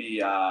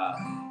maybe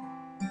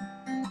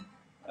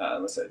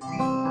let's say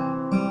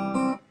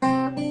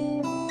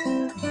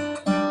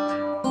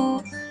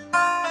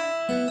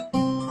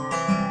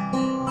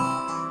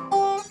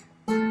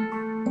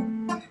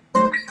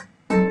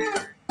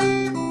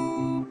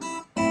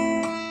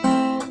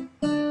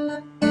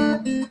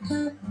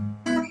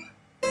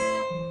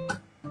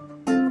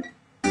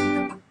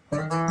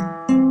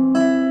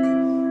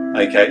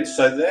okay,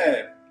 so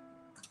there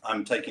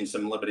I'm taking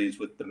some liberties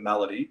with the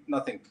melody,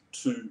 nothing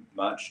too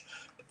much.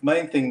 The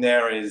main thing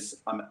there is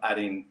I'm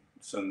adding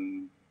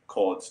some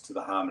chords to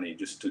the harmony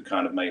just to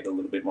kind of make it a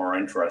little bit more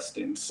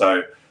interesting.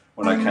 So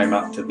when I came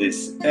up to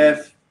this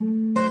F,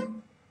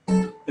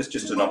 it's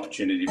just an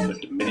opportunity for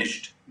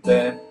diminished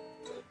there.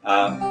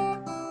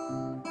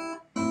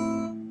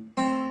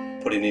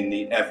 Putting in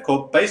the F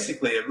chord.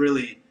 Basically, a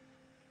really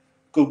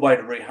good way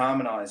to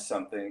reharmonize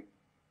something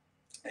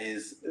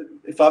is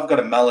if I've got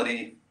a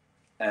melody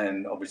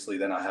and obviously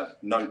then I have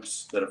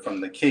notes that are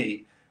from the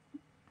key,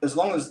 as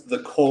long as the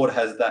chord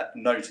has that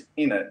note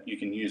in it, you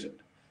can use it.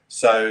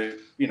 So,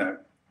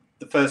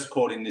 the first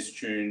chord in this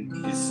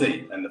tune is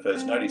C and the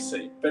first note is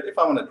C. But if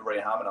I wanted to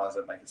reharmonize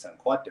it, make it sound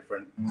quite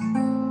different,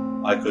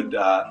 I could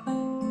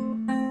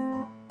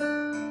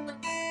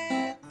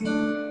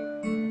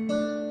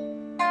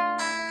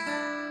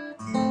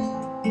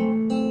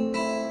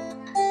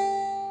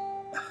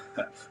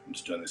I'm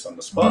just doing this on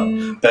the spot.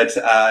 But,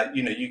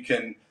 you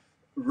can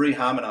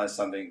reharmonize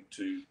something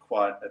to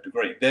quite a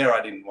degree. There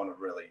I didn't want to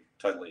really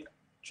totally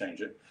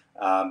change it,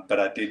 but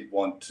I did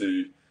want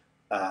to,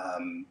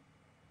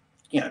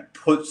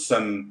 put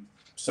some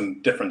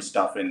different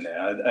stuff in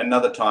there.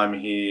 Another time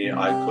here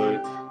I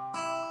could,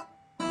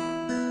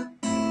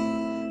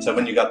 so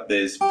when you got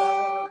this,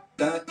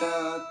 da,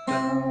 da,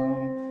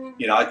 da.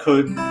 You know, I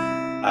could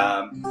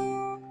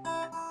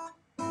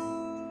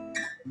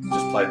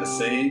just play the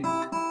C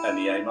and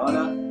the A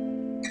minor,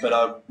 but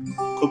I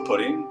could put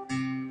in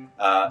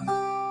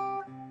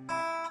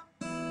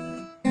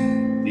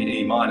the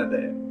E minor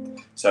there.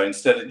 So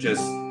instead of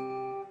just,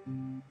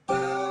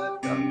 I'm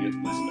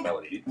losing the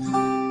melody here.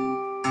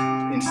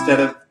 Instead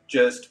of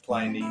just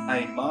playing the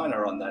A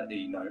minor on that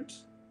E note,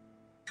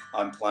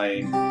 I'm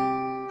playing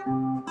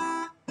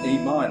E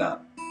minor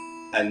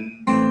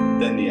and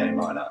then the A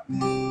minor.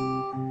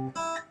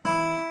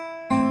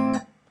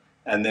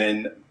 And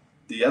then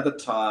the other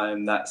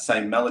time that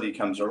same melody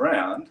comes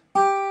around,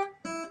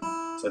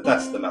 so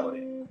that's the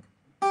melody.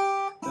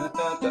 Da,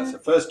 da, da. So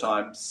first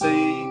time, C,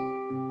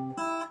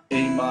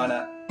 E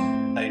minor,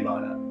 A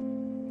minor.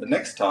 The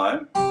next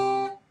time,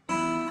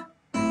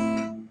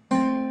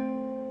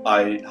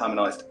 I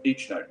harmonized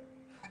each note.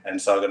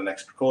 And so I got an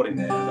extra chord in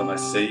there. I got my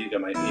C,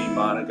 got my E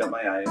minor, got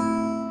my A,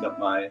 got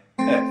my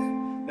F.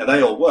 Now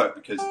they all work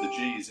because the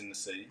G is in the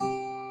C, the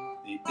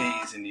E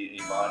is in the E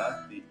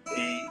minor, the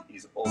E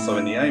is also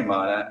in the A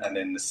minor, and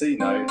then the C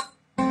note,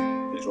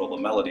 these are all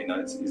the melody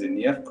notes, is in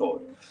the F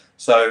chord.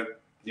 So,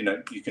 you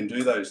know, you can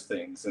do those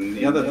things. And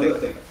the other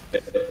thing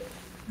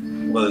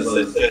was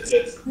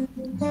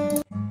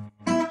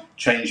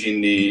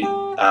changing the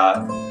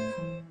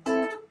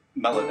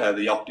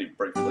octave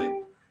briefly,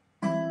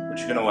 which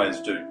you can always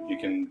do. You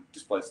can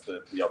displace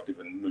the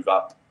octave and move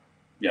up,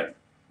 you know,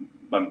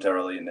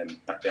 momentarily and then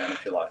back down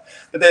if you like.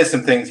 But there's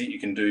some things that you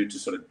can do to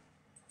sort of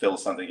fill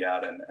something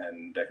out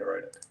and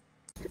decorate it.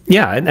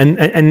 Yeah,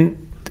 and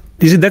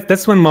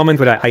that's one moment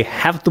where I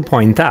have to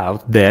point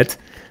out that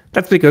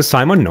that's because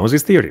Simon knows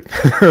his theory.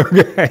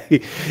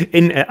 Okay,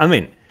 I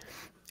mean,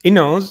 he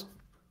knows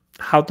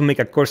how to make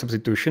a chord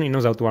substitution. He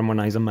knows how to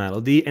harmonize a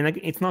melody, and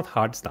it's not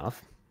hard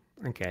stuff.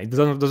 Okay, it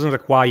doesn't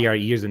require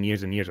years and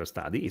years and years of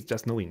study. It's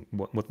just knowing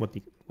what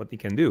he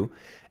can do,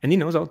 and he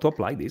knows how to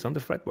apply this on the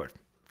fretboard.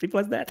 Simple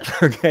as that.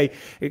 Okay,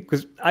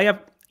 because I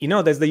have, you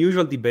know, there's the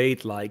usual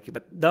debate like,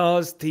 but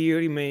does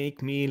theory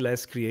make me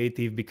less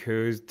creative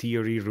because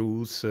theory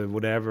rules,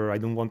 whatever? I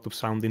don't want to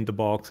sound in the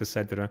box,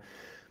 etc.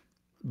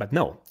 But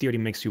no, theory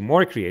makes you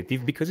more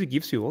creative because it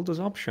gives you all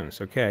those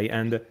options. Okay,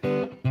 and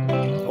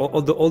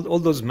all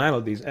those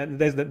melodies. And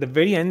there's the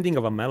very ending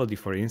of a melody,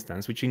 for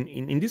instance, which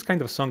in this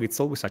kind of song, it's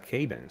always a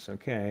cadence.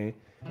 Okay.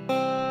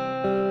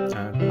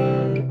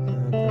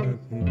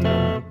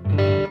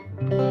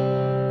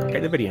 Okay,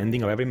 the very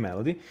ending of every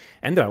melody,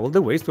 and there are all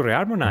the ways to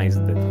reharmonize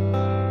that.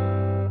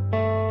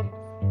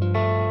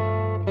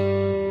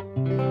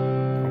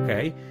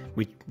 Okay,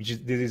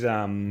 this is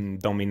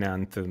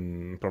dominant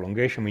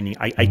prolongation, meaning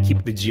I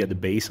keep the G at the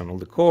bass on all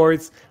the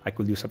chords. I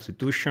could do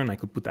substitution. I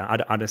could put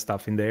other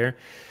stuff in there,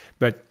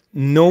 but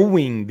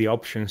knowing the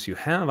options you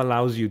have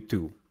allows you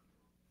to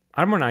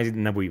harmonize it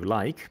in a way you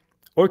like,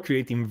 or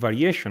creating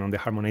variation on the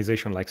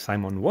harmonization like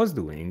Simon was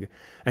doing.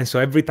 And so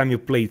every time you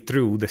play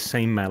through the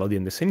same melody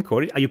and the same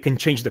chord, you can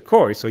change the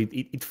chord. So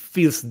it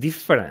feels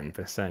different,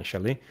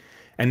 essentially.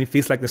 And it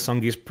feels like the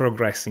song is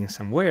progressing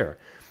somewhere.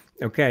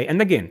 Okay,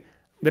 and again,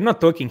 they're not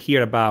talking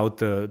here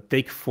about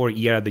take 4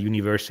 years at the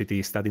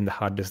university, studying the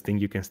hardest thing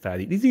you can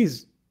study. This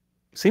is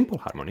simple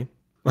harmony.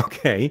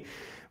 Okay,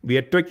 we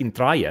are talking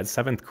triads,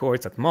 7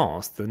 chords at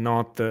most,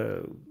 not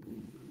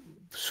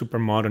super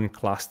modern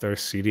cluster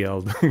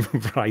serial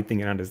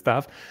writing and other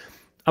stuff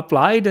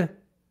applied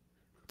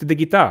to the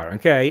guitar.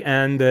 Okay,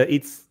 and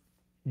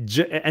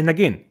and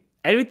again,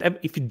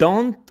 if you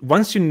don't,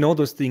 once you know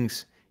those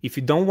things, if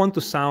you don't want to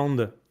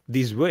sound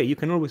this way, you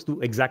can always do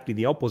exactly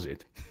the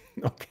opposite.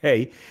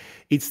 Okay,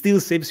 it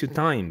still saves you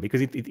time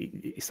because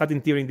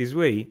starting theory in this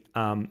way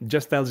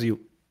just tells you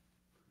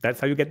that's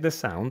how you get the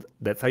sound,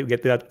 that's how you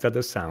get that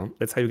other sound,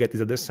 that's how you get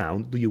this other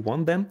sound. Do you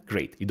want them?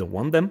 Great. You don't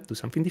want them? Do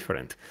something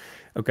different.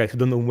 Okay, so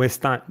don't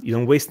waste time. You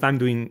don't waste time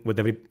doing what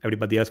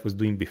everybody else was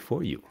doing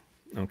before you.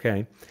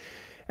 Okay.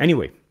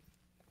 Anyway,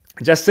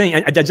 just saying,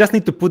 I just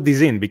need to put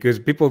this in because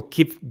people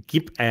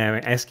keep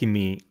asking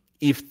me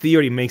if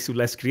theory makes you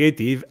less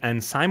creative,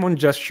 and Simon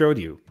just showed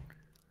you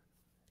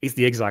it's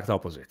the exact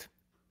opposite.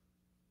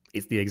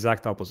 It's the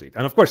exact opposite.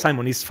 And of course,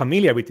 Simon is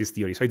familiar with this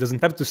theory, so he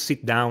doesn't have to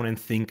sit down and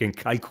think and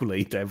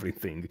calculate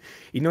everything.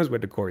 He knows where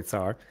the chords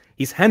are.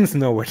 His hands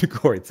know where the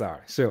chords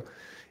are. So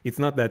it's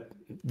not that,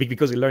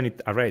 because he learned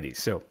it already.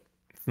 So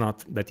it's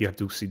not that you have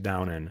to sit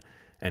down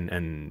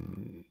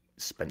and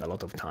spend a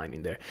lot of time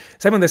in there.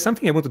 Simon, there's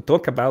something I want to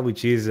talk about,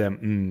 which is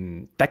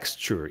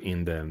texture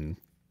in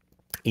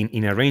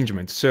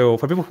arrangement. So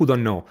for people who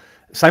don't know,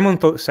 Simon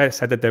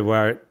said that there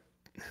were,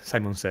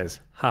 Simon says,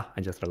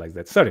 I just realized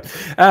that. Sorry.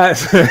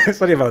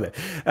 Sorry about that.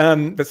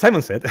 But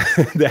Simon said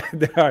that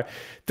there are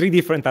 3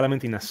 different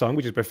elements in a song,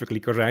 which is perfectly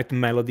correct: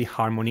 melody,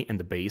 harmony, and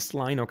the bass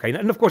line. Okay.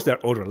 And of course, they're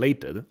all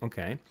related.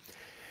 Okay.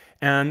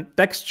 And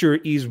texture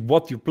is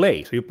what you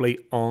play. So you play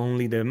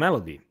only the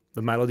melody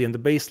and the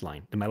bass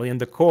line, the melody and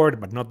the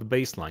chord, but not the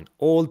bass line.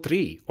 All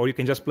 3. Or you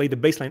can just play the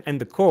bass line and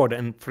the chord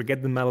and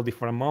forget the melody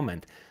for a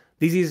moment.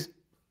 This is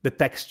the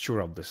texture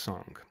of the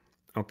song.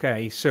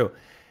 Okay. So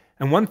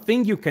And one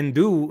thing you can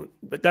do,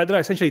 there are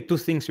essentially two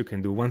things you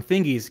can do. One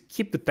thing is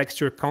keep the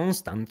texture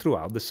constant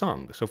throughout the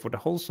song. So for the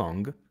whole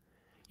song,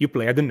 you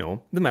play, I don't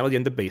know, the melody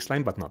and the bass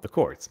line, but not the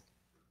chords,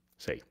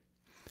 say.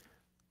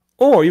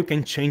 Or you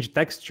can change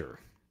texture.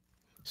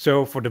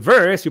 So for the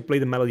verse, you play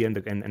the melody and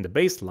the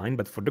bass line,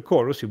 but for the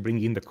chorus, you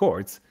bring in the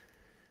chords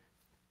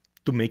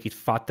to make it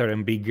fatter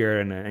and bigger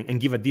and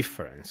give a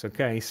difference,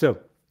 okay? So,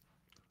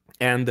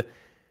 and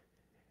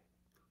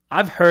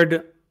I've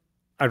heard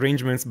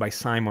arrangements by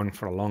Simon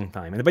for a long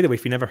time. And by the way,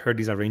 if you never heard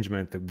this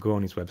arrangement, go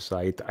on his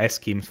website,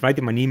 ask him, write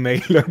him an email,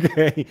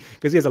 okay?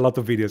 Because he has a lot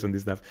of videos on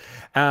this stuff.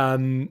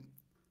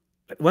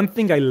 One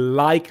thing I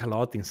like a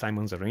lot in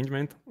Simon's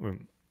arrangement, or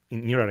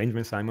in your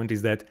arrangement, Simon,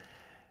 is that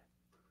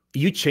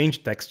you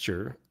change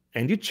texture,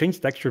 and you change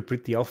texture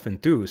pretty often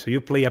too. So you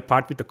play a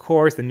part with the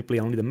chords, then you play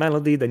only the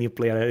melody, then you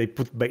play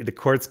put back, the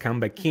chords come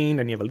back in,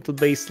 then you have a little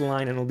bass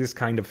line and all this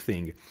kind of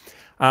thing.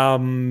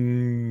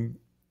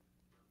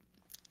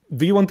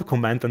 Do you want to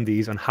comment on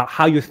these, on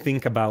how you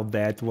think about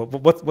that?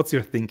 What's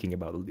your thinking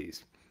about all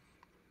these?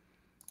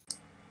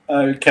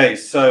 Okay,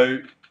 so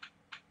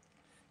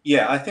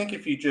yeah, I think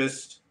if you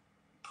just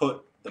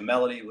put the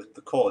melody with the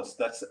chords,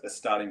 that's a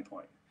starting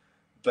point.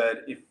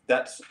 But if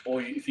that's,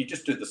 or if you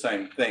just do the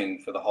same thing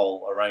for the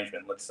whole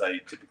arrangement, let's say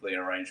typically an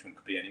arrangement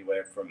could be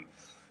anywhere from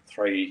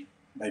 3,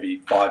 maybe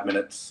 5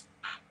 minutes,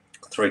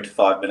 3 to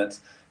 5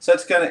 minutes. So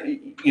it's going to,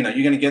 you're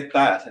going to get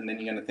that, and then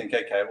you're going to think,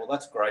 okay, well,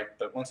 that's great.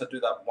 But once I do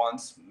that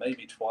once,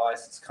 maybe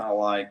twice, it's kind of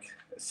like,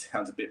 it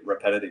sounds a bit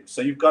repetitive.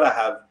 So you've got to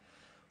have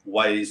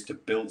ways to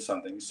build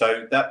something.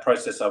 So that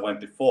process I went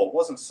before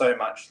wasn't so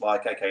much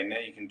like, okay, now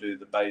you can do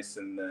the bass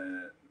and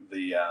the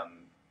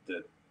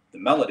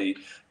melody.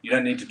 You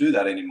don't need to do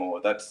that anymore.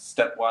 That's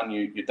step one.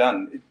 You're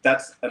done.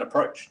 That's an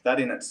approach.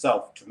 That in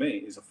itself, to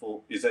me, is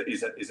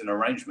an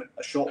arrangement,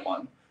 a short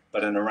one,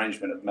 but an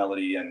arrangement of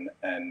melody and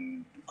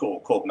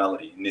chord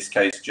melody. In this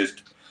case,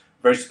 just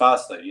very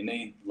sparsely. You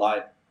need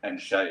light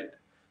and shade.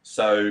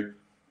 So,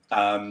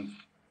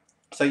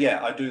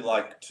 yeah, I do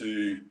like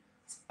to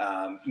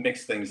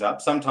mix things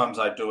up. Sometimes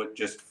I do it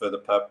just for the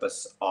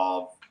purpose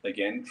of,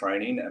 again,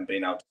 training and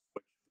being able to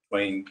switch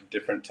between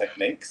different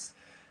techniques.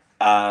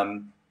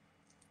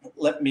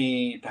 Let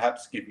me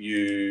perhaps give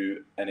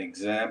you an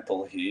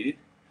example here.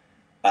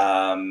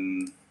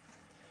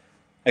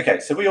 Okay,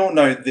 so we all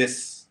know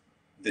this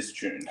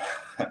tune.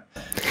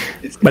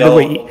 By the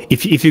way,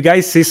 if you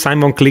guys see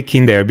Simon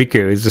clicking there,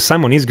 because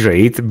Simon is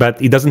great,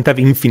 but he doesn't have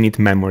infinite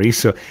memory,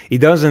 so he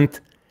doesn't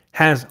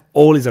has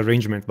all his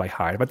arrangements by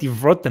heart, but he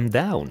wrote them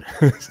down.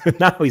 So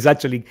now he's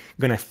actually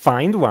going to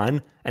find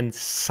one and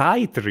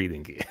sight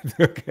reading it.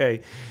 Okay,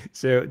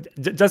 so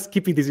just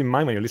keeping this in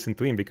mind when you listen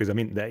to him, because I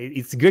mean,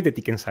 it's good that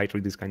he can sight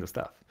read this kind of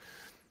stuff.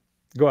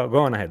 Go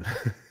on ahead.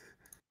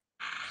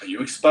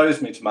 You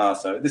exposed me,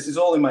 Tommaso. This is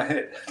all in my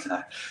head.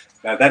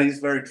 Now, that is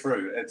very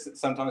true.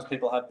 Sometimes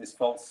people have this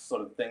false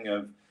sort of thing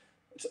of,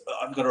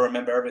 I've got to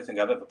remember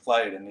everything I've ever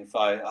played, and if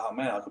I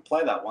could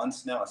play that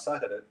once, now I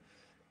suck at it.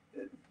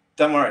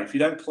 Don't worry, if you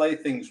don't play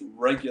things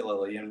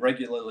regularly, and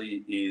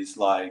regularly is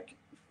like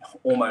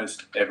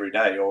almost every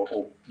day,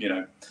 or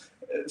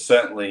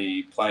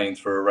certainly playing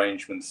through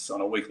arrangements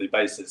on a weekly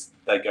basis,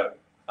 they go.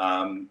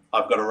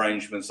 I've got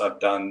arrangements I've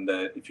done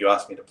that if you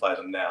ask me to play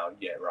them now,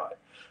 yeah, right.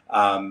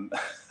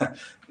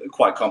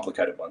 Quite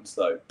complicated ones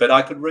though, but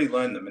I could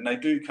relearn them, and they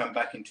do come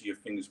back into your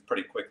fingers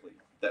pretty quickly.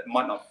 That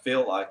might not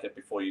feel like it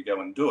before you go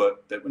and do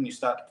it, but when you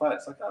start to play it,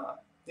 it's like,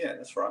 yeah,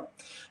 that's right.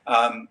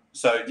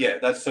 So yeah,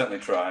 that's certainly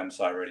true. I am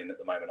sight reading at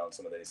the moment on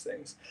some of these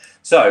things.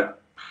 So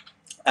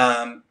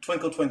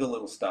Twinkle Twinkle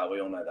Little Star,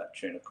 we all know that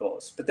tune, of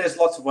course, but there's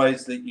lots of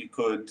ways that you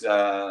could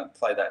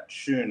play that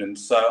tune, and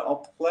so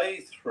I'll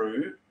play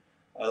through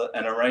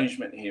an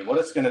arrangement here. What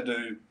it's going to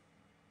do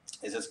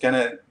is it's going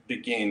to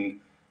begin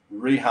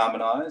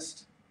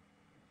reharmonized,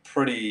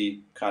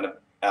 pretty kind of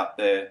out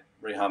there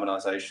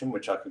reharmonization,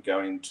 which I could go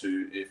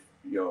into if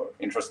you're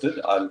interested.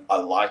 I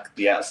like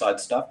the outside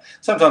stuff.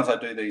 Sometimes I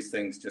do these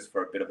things just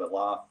for a bit of a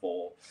laugh,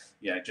 or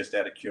just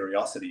out of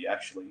curiosity.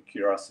 Actually,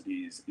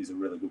 curiosity is a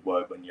really good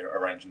word when you're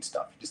arranging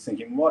stuff. You're just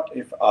thinking, what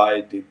if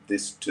I did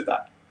this to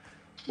that?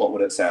 What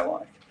would it sound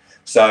like?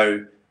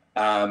 So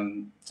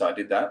so I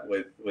did that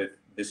with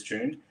this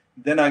tune.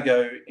 Then I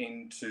go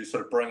into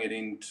sort of bring it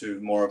into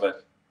more of a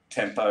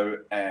tempo,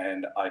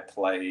 and I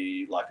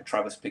play like a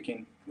Travis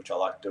picking, which I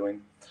like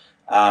doing.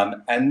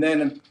 And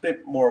then a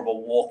bit more of a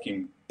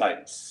walking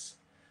bass.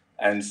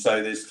 And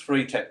so there's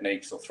 3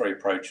 techniques or 3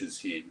 approaches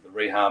here. The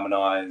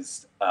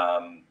reharmonized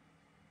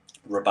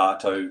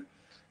rubato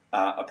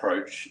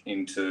approach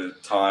into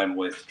time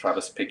with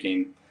Travis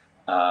picking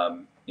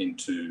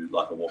into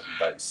like a walking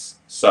bass.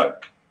 So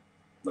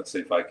let's see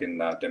if I can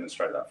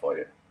demonstrate that for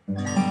you.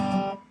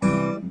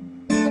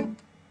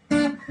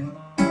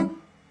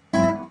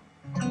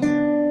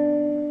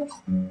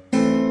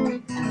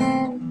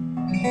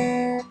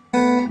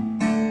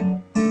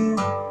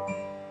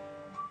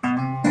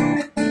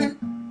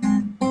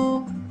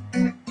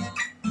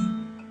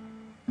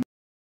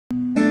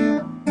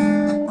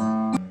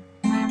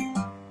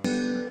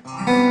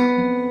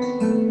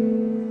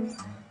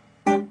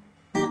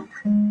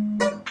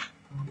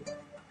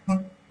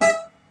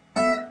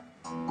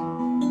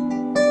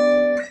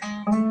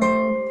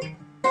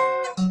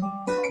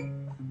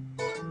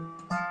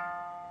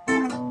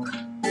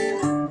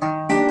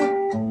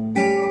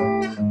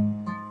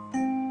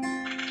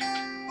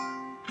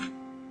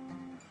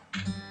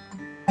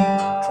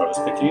 Travis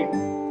picking.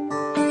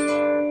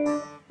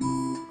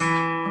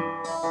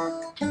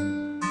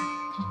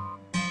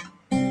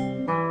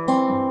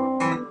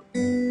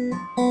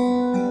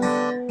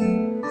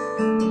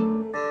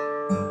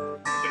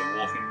 Bit of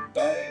walking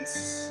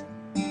bass.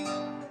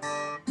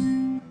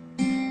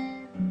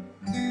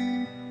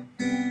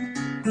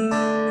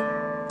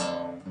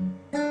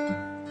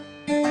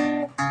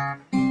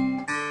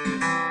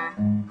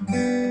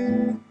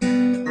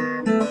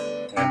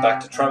 And back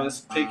to Travis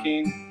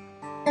picking.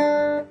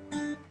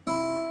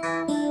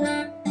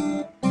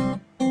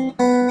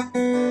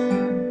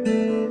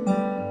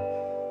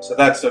 So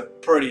that's a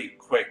pretty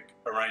quick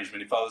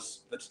arrangement.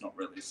 That's not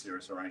really a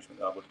serious arrangement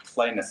that I would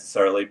play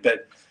necessarily,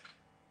 but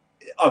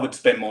I would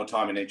spend more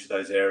time in each of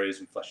those areas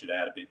and flesh it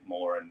out a bit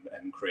more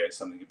and create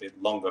something a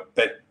bit longer.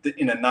 But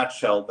in a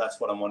nutshell,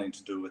 that's what I'm wanting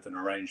to do with an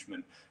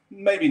arrangement.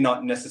 Maybe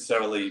not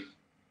necessarily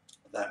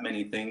that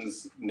many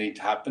things need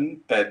to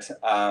happen, but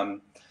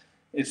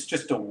it's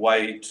just a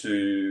way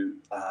to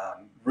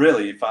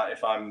really, if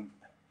I'm,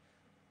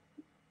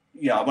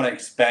 I want to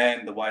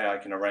expand the way I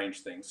can arrange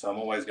things. So I'm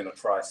always going to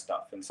try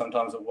stuff, and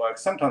sometimes it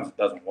works, sometimes it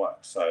doesn't work.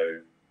 So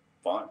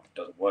fine, if it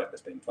doesn't work.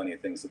 There's been plenty of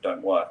things that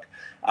don't work.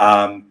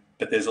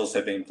 But there's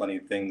also been plenty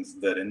of things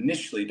that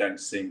initially don't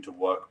seem to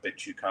work,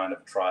 but you kind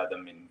of try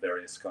them in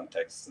various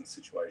contexts and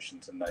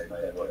situations, and they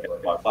work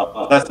out quite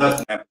well.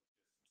 That's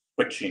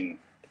switching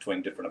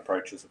between different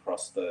approaches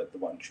across the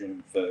one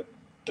tune for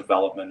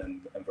development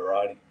and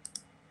variety.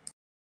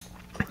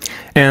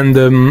 And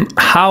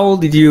how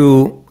did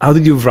you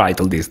write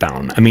all this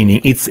down? I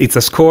mean, it's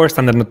a score,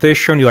 standard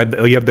notation. You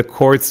have the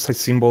chords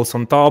symbols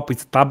on top.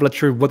 It's a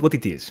tablature. What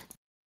it is?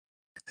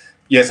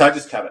 Yes, I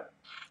just tab it.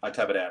 I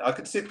tab it out. I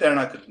could sit there and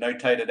I could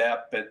notate it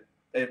out, but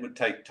it would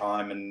take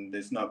time, and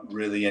there's not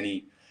really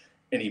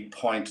any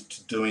point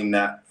to doing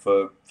that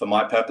for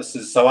my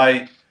purposes. So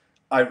I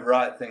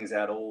write things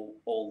out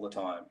all the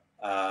time.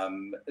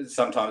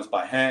 Sometimes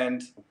by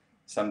hand.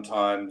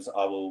 Sometimes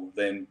I will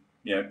then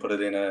put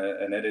it in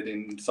an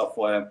editing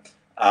software.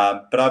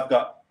 But I've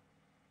got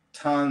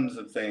tons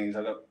of things.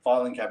 I've got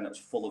filing cabinets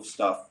full of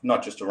stuff,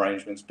 not just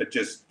arrangements, but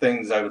just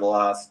things over the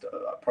last.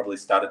 I probably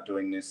started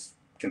doing this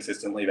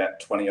consistently about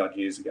 20 odd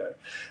years ago,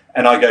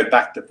 and I go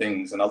back to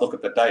things and I look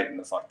at the date and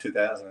it's like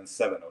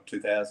 2007 or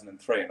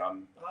 2003, and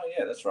I'm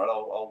that's right.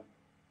 I'll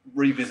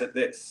revisit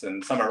this,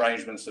 and some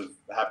arrangements have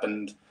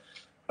happened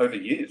over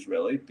years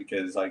really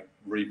because I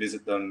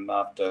revisit them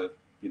after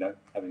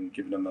having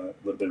given them a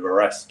little bit of a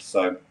rest.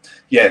 So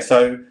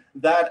so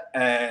that,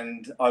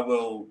 and I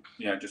will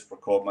just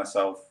record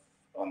myself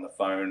on the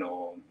phone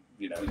or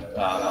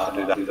I'll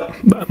do that.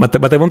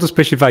 But I want to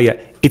specify,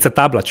 it's a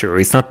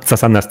tablature. It's not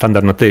a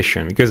standard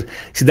notation, because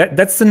see,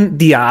 that's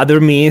the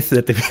other myth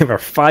that we are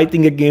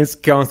fighting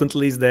against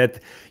constantly, is that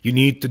you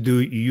need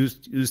to use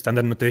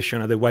standard notation,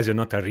 otherwise you're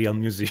not a real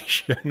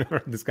musician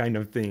or this kind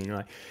of thing.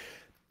 Like,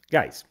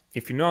 guys,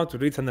 if you know how to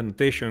read standard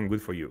notation,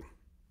 good for you.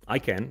 I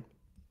can.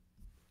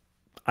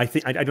 I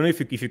don't know if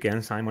you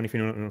can, Simon, if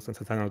you know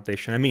standard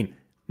notation. I mean,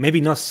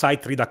 maybe not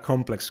sight read a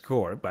complex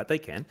score, but I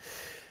can.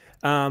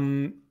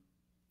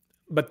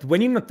 But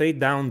when you notate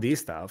down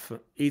this stuff,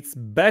 it's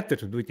better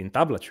to do it in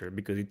tablature,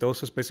 because it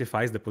also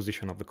specifies the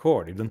position of the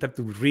chord. You don't have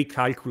to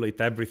recalculate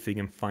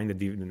everything and find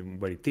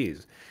where it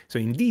is. So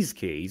in this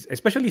case,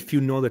 especially if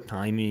you know the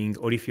timing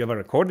or if you have a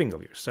recording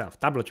of yourself,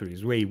 tablature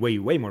is way, way,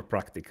 way more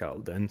practical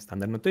than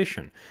standard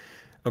notation.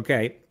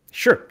 Okay,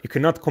 sure, you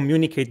cannot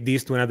communicate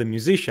this to another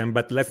musician,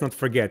 but let's not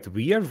forget,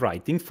 we are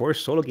writing for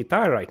solo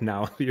guitar right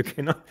now. You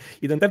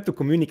don't have to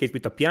communicate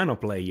with a piano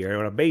player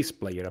or a bass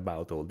player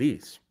about all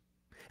this.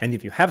 And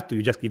if you have to,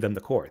 you just give them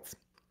the chords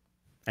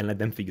and let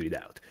them figure it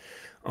out.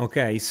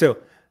 Okay, so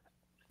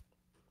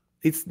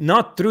it's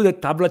not true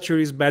that tablature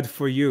is bad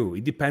for you.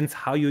 It depends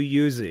how you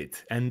use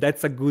it. And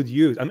that's a good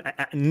use.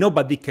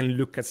 Nobody can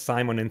look at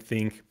Simon and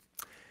think,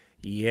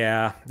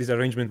 yeah, this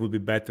arrangement would be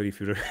better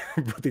if you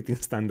put it in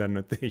standard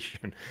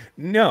notation.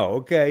 No,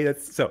 okay,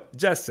 that's so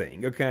just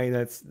saying, okay,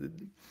 that's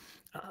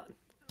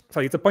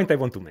sorry, it's a point I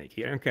want to make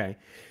here, okay.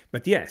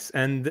 But yes,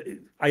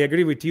 and I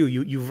agree with you.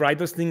 You write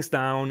those things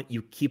down,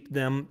 you keep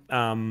them,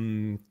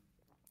 and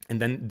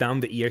then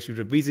down the years you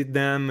revisit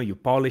them, you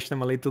polish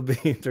them a little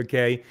bit,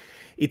 okay?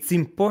 It's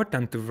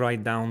important to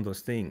write down those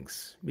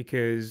things,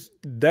 because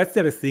that's the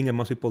other thing that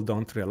most people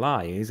don't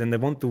realize, and I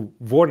want to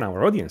warn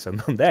our audience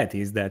on that,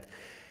 is that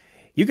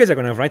you guys are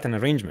going to write an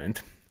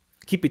arrangement,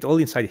 keep it all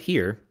inside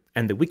here,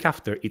 and the week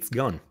after, it's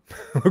gone,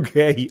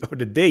 okay? Or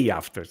the day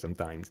after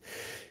sometimes.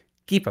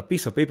 Keep a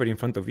piece of paper in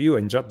front of you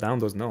and jot down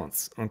those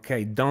notes,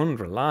 okay? Don't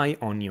rely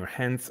on your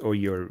hands or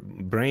your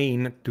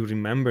brain to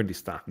remember this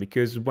stuff,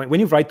 because when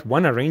you write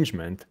one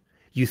arrangement,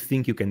 you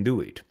think you can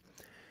do it.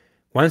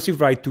 Once you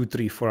write 2,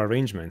 3, 4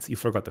 arrangements, you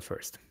forgot the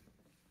first.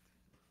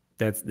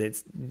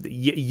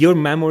 Your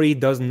memory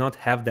does not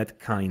have that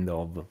kind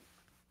of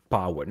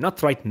power,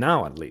 not right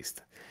now at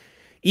least.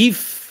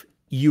 If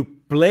you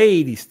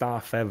play this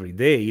stuff every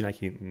day,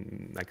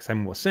 like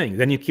Sam was saying,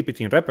 then you keep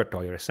it in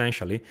repertoire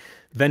essentially,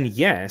 then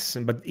yes,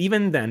 but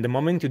even then, the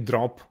moment you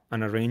drop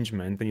an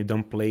arrangement and you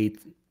don't play it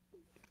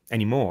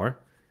anymore,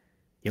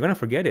 you're going to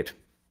forget it.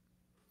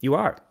 You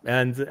are.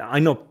 And I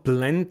know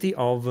plenty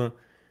of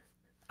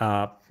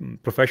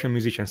professional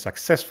musicians,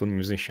 successful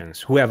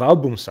musicians who have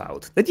albums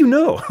out that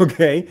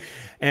okay?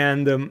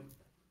 And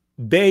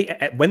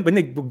they when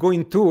they go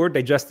in tour,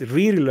 they just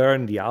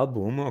relearn the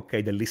album,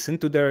 okay? They listen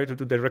to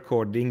the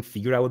recording,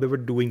 figure out what they were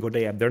doing, or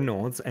they have their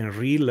notes, and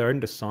relearn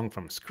the song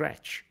from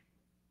scratch.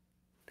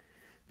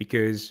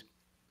 Because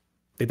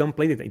they don't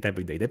play it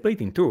every day. They play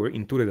it in tour.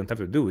 In tour, they don't have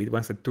to do it.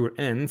 Once the tour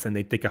ends and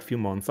they take a few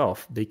months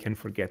off, they can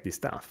forget this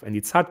stuff. And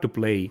it's hard to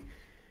play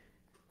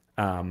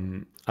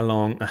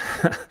along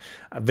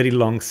a very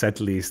long set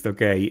list,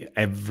 okay,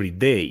 every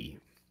day.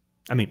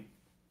 I mean,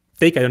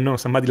 take, I don't know,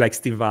 somebody like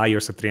Steve Vai or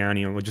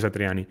Satriani or Joe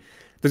Satriani.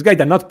 Those guys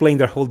are not playing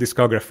their whole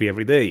discography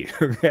every day,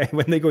 okay?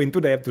 When they go into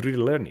it, they have to really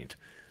learn it.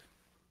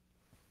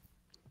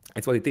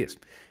 That's what it is.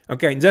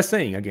 Okay, just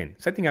saying, again,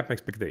 setting up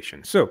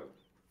expectations. So,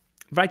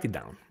 write it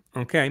down,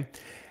 okay?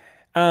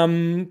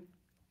 We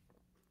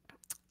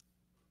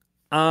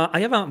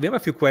have a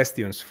few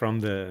questions from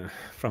the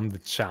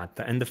chat,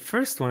 and the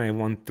first one I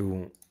want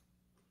to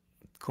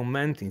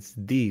comment is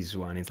this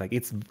one. It's like,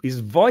 is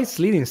voice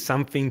leading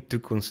something to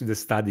consider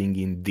studying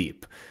in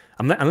deep?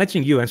 I'm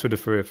letting you answer the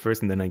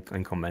first, and then I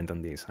can comment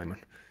on this, Simon.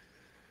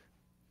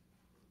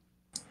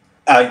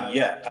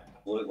 Yeah,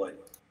 absolutely.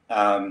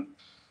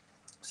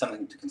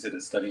 Something to consider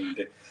studying in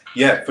deep.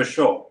 Yeah, for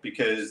sure.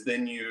 Because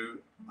then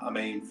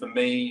for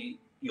me,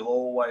 you'll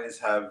always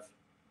have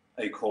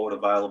a chord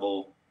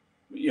available.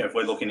 If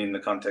we're looking in the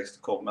context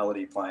of chord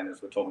melody playing,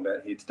 as we're talking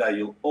about here today,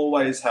 you'll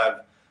always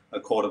have a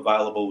chord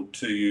available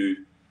to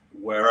you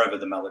wherever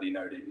the melody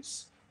note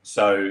is.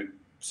 So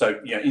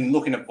in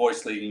looking at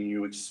voice leading,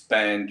 you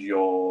expand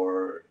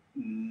your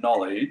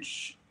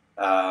knowledge,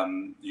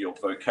 your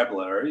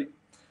vocabulary,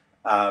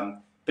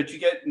 but you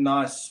get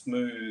nice,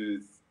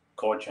 smooth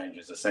chord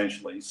changes,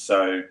 essentially.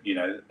 So,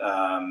 if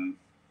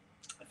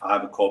I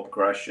have a chord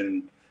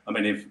progression,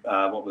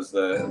 it was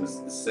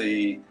the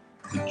C,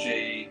 the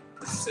G,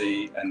 the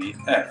C, and the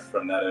F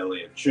from that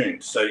earlier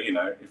tune. So,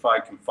 if I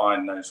can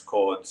find those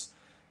chords,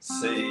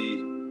 C,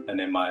 and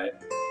then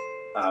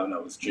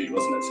it was G,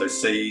 wasn't it? So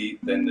C,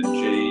 then the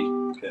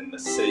G, then the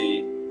C,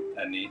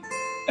 and the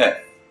F.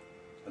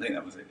 I think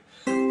that was it.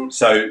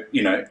 So,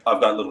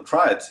 I've got little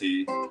triads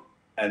here,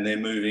 and they're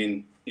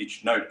moving,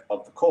 each note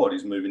of the chord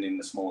is moving in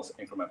the smallest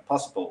increment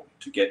possible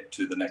to get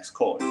to the next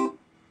chord.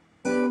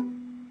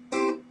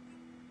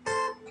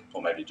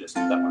 Or maybe just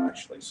that one,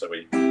 actually. So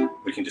we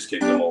can just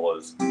keep them all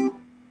as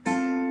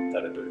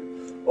that'll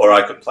do. Or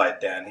I could play it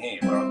down here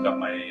where I've got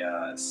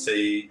my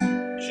C,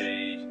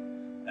 G,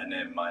 and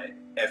then my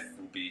F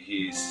will be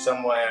here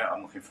somewhere.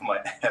 I'm looking for my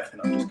F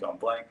and I'm just going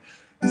blank.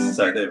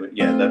 So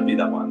that'd be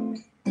that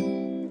one.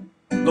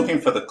 Looking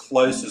for the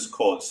closest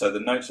chord. So the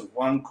notes of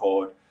one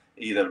chord,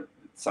 either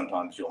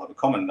sometimes you'll have a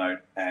common note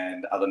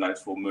and other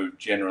notes will move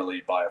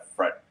generally by a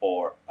fret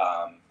or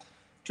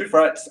 2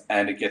 frets,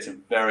 and it gets a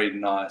very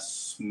nice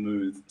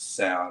smooth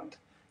sound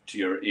to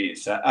your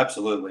ears. So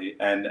absolutely,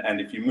 and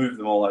if you move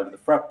them all over the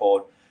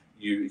fretboard,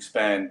 you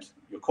expand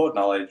your chord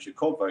knowledge, your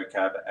chord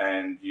vocab,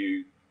 and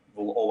you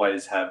will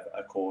always have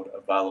a chord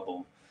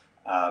available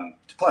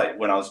to play.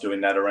 When I was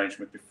doing that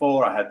arrangement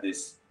before, I had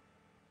this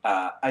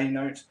A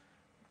note.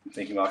 I'm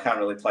thinking, well, I can't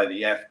really play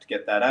the F to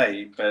get that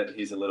A, but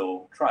here's a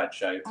little triad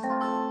shape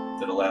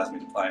that allows me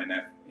to play an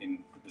F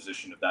in the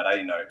position of that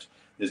A note.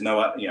 There's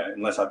no,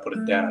 unless I put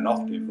it down an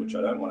octave, which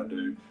I don't want to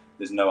do,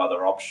 there's no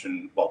other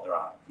option. Well, there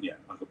are.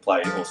 I could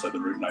play also the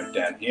root note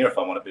down here if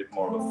I want a bit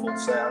more of a full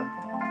sound.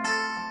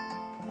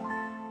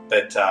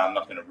 But I'm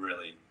not going to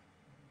really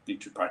be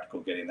too practical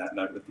getting that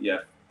note with the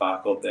F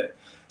bar chord there.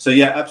 So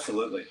yeah,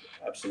 absolutely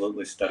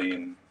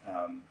studying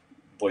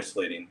voice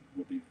leading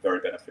will be very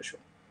beneficial.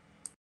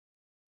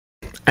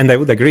 And I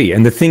would agree.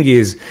 And the thing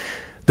is,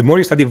 the more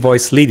you study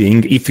voice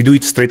leading, if you do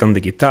it straight on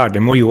the guitar,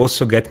 the more you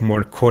also get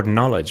more chord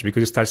knowledge,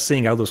 because you start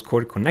seeing how those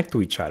chords connect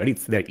to each other.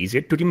 They're easier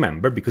to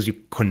remember because you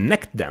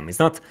connect them. It's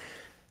not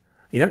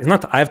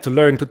I have to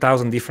learn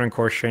 2,000 different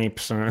chord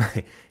shapes.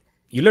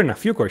 You learn a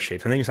few chord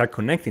shapes and then you start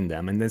connecting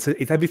them, and then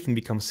everything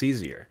becomes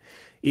easier.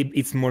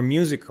 It's more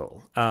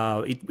musical.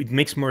 It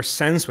makes more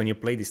sense when you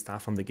play this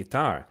stuff on the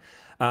guitar.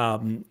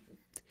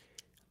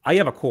 I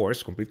have a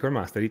course, Complete Chord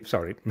Mastery,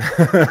 sorry,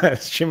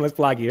 shameless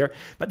plug here,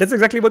 but that's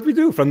exactly what we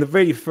do. From the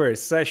very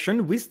first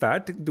session, we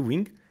start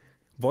doing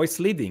voice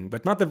leading,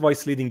 but not the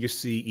voice leading you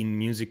see in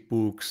music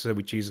books,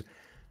 which is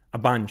a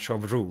bunch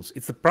of rules.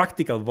 It's the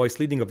practical voice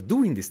leading of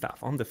doing this stuff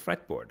on the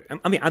fretboard.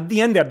 At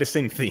the end, they're the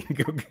same thing,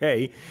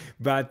 okay?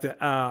 But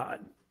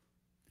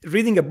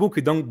reading a book,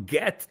 you don't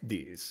get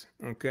this,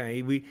 okay?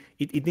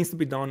 It needs to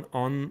be done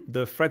on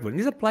the fretboard.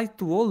 This applies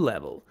to all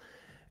levels.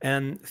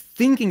 And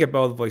thinking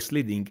about voice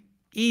leading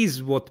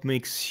is what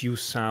makes you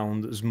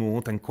sound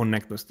smooth and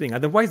connect those things.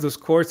 Otherwise, those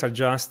chords are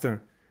just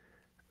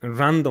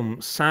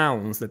random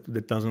sounds that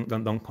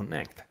don't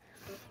connect.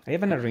 I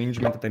have an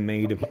arrangement that I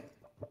made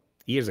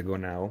years ago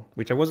now,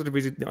 which I was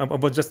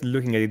just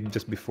looking at it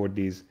just before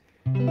this.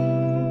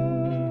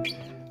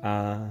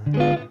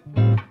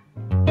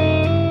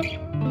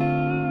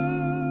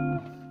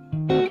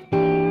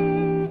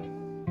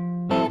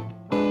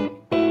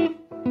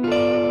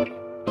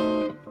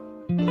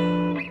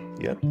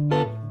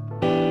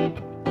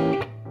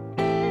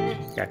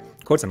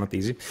 chords are not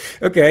easy.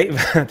 Okay,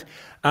 but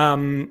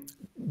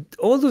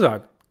all those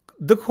are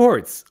the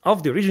chords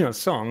of the original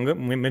song,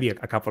 maybe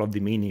a couple of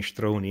diminished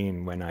thrown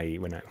in when I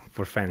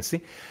for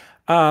fancy,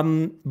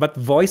 but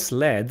voice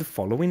led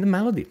following the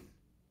melody.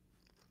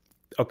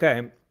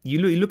 Okay, you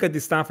look at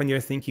this stuff and you're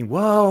thinking,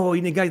 whoa,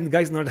 the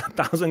guy's not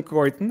 1,000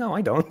 chords. No,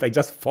 I don't. I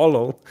just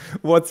follow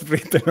what's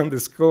written on the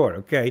score.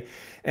 Okay,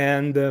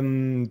 and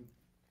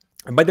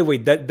by the way,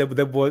 that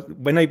was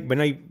when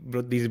I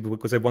wrote this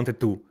because I wanted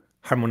to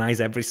harmonize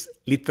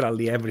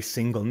literally every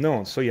single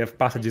note. So you have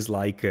passages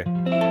like.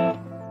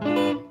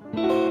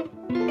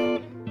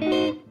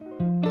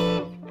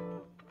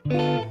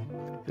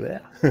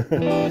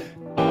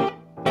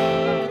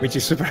 Which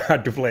is super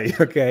hard to play,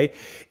 okay?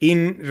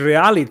 In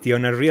reality,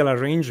 on a real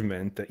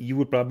arrangement, you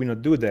would probably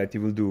not do that.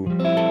 You will do...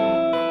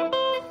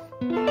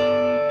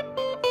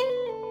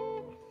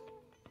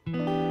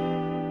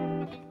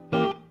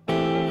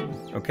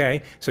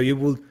 Okay? So you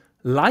will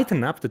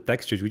lighten up the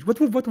textures, which what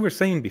we were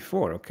saying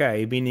before,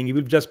 okay? Meaning you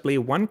will just play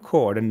one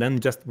chord and then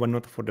just one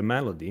note for the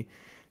melody.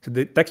 So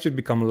the textures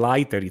become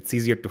lighter, it's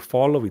easier to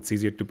follow, it's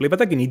easier to play.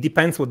 But again, it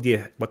depends what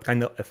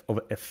kind of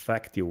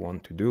effect you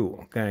want to do,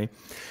 okay?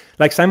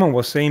 Like Simon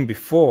was saying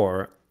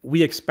before,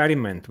 we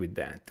experiment with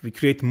that. We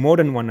create more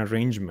than one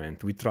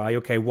arrangement. We try,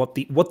 okay, what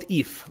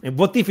if? And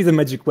what if is a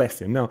magic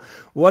question. No,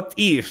 what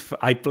if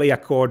I play a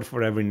chord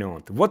for every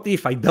note? What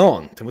if I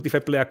don't? What if I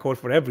play a chord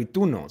for every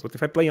two notes? What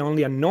if I play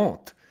only a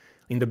note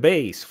in the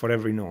bass for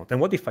every note?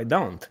 And what if I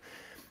don't?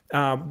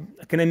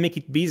 Can I make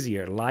it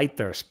busier,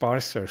 lighter,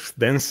 sparser,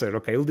 denser?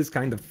 Okay, all this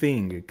kind of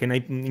thing. Can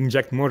I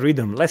inject more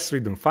rhythm, less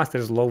rhythm,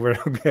 faster, slower?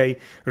 Okay,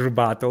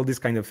 rubato, all this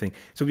kind of thing.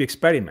 So we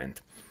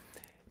experiment.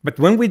 But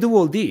when we do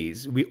all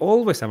these, we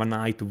always have an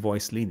eye to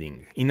voice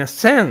leading. In a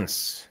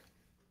sense,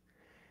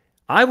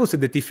 I would say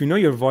that if you know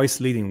your voice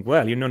leading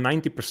well, you know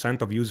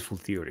 90% of useful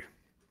theory.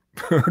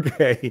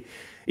 Okay,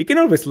 you can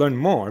always learn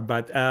more,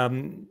 but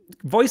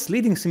voice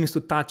leading seems to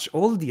touch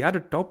all the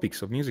other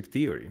topics of music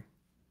theory.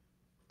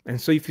 And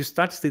so if you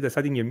start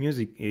studying your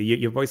music,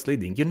 your voice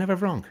leading, you're never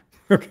wrong.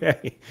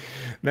 Okay,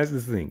 that's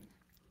the thing.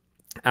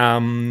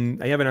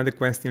 I have another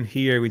question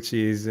here, which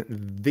is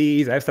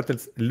these. I've started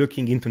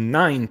looking into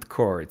ninth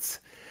chords,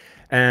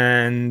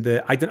 and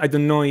I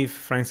don't know if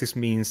Francis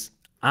means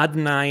add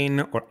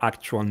nine or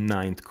actual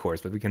ninth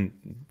chords, but we can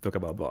talk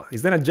about both.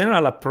 Is there a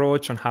general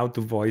approach on how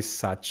to voice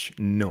such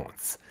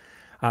notes?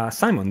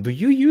 Simon, do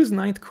you use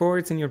ninth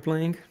chords in your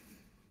playing?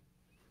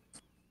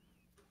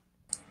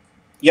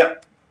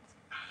 Yep.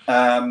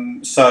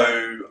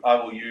 So I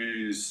will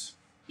use,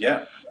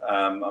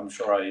 I'm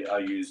sure I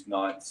use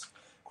ninths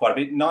quite a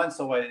bit. Ninths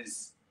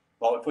always,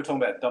 well, if we're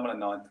talking about dominant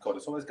ninth chord,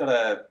 it's always got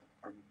a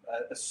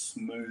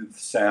smooth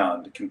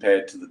sound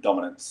compared to the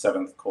dominant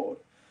seventh chord.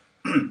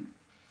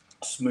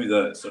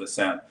 Smoother sort of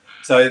sound.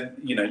 So,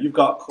 you know, you've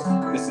got,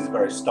 this is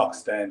very stock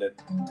standard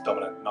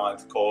dominant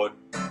ninth chord,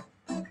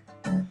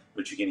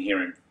 which you can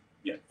hear in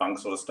funk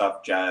sort of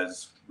stuff,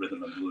 jazz,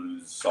 rhythm and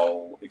blues,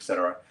 soul,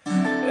 etc.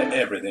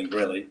 Everything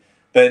really.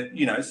 But,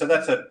 you know, so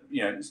that's a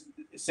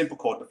simple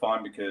chord to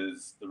find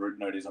because the root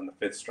note is on the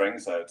fifth string,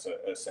 so it's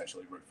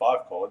essentially root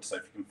 5 chord. So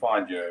if you can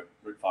find your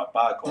root 5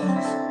 bar chords,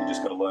 you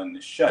just got to learn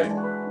this shape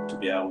to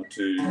be able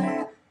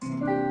to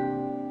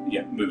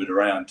move it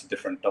around to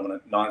different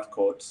dominant ninth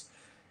chords.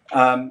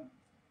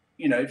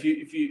 You know, if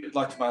you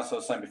like Tomas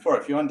was saying before,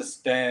 if you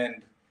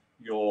understand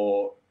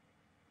your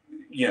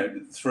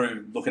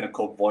through looking at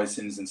chord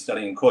voicings and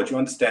studying chords, you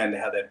understand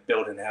how they're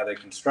built and how they're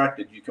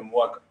constructed. You can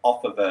work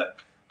off of a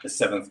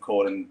seventh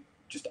chord and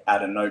just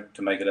add a note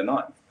to make it a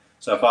ninth.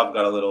 So if I've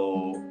got a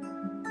little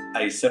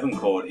A7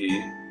 chord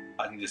here,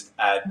 I can just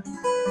add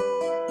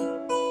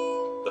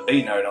the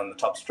B note on the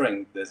top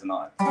string. There's a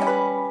ninth.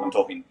 I'm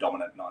talking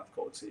dominant ninth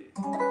chords here.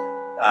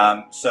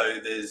 So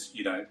there's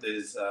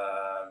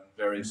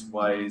various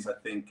ways. I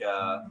think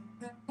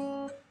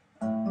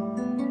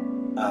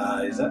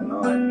is that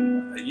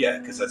 9? Yeah,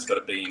 because that's got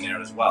a B in there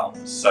as well.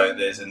 So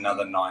there's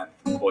another ninth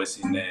voice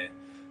in there,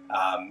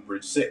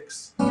 root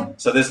 6.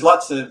 So there's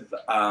lots of,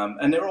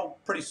 and they're all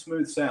pretty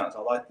smooth sounds.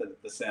 I like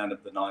the sound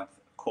of the ninth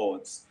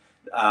chords.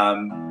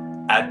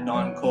 Add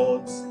 9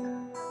 chords,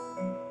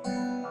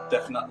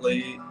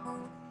 definitely.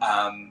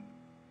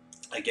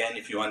 Again,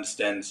 if you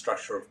understand the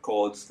structure of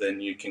chords, then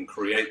you can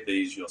create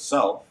these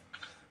yourself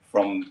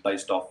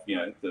based off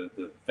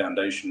the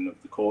foundation of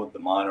the chord, the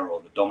minor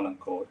or the dominant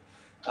chord.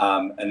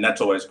 And that's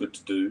always good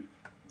to do.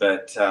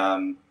 But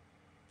so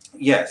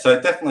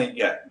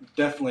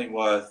definitely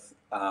worth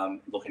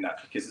looking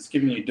at because it's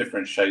giving you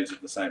different shades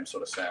of the same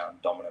sort of sound: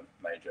 dominant,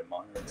 major,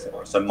 minor,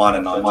 etc. So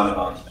minor, nine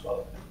as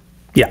well.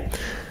 Yeah,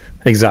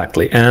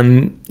 exactly.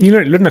 And you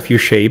learn a few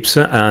shapes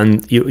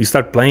and you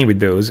start playing with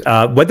those.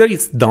 Whether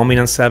it's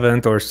dominant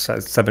 7th or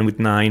 7 with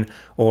 9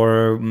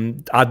 or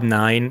add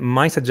 9,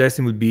 my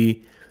suggestion would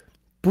be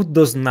put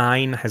those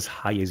 9 as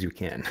high as you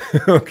can.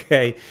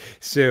 Okay,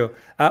 so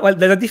well,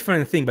 that's a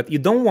different thing, but you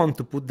don't want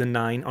to put the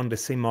 9 on the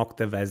same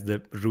octave as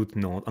the root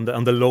note, on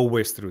the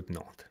lowest root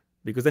note,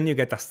 because then you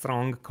get a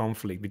strong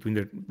conflict between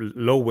the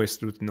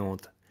lowest root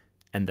note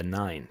and the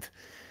ninth.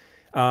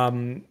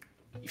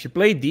 If you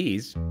play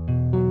these,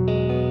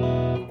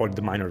 or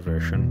the minor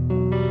version,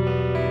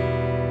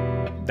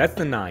 that's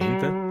the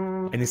ninth,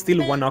 and it's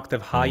still one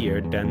octave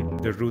higher than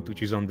the root,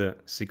 which is on the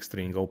sixth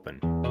string open.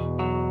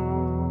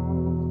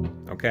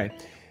 Okay,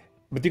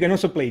 but you can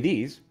also play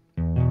these,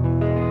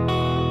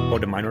 or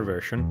the minor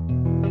version.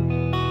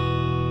 I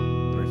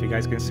don't know if you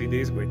guys can see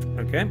this. Wait,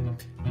 okay.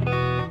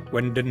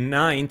 When the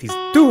ninth is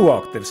 2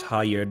 octaves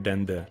higher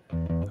than the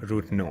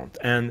root note,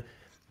 and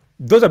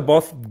those are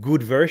both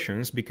good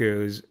versions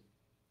because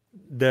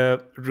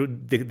the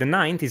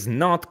ninth is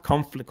not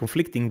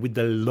conflicting with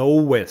the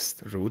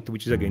lowest root,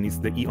 which is again is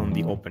the E on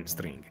the open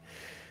string.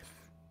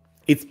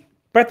 It's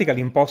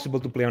practically impossible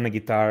to play on a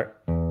guitar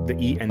the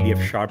E and the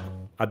F sharp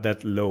at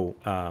that low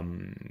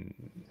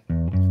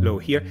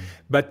here,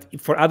 but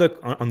for other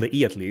on the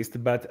E at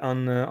least, but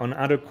on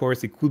other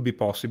chords it could be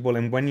possible,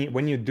 and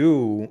when you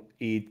do,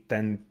 it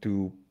tends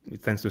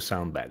to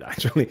sound bad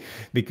actually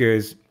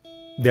because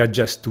they're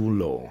just too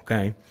low.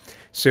 Okay,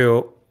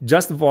 so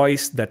just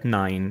voice that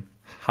 9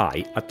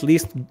 high, at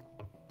least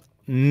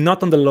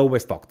not on the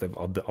lowest octave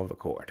of the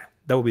chord.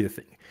 That would be the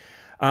thing.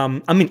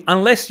 I mean,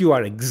 unless you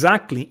are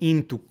exactly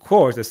into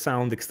chords that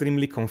sound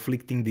extremely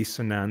conflicting,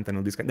 dissonant, and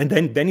all this kind,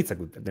 and then it's a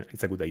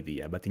good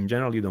idea. But in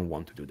general, you don't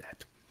want to do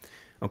that.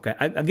 Okay.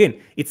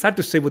 Again, it's hard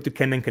to say what you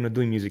can and cannot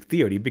do in music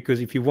theory because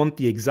if you want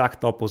the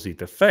exact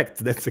opposite effect,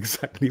 that's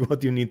exactly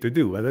what you need to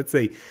do. But let's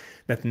say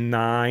that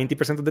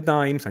 90% of the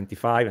time,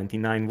 95,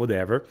 99,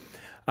 whatever,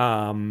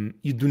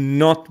 you do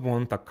not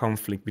want a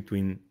conflict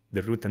between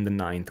the root and the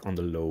ninth on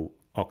the low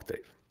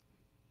octave.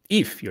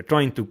 If you're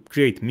trying to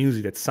create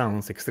music that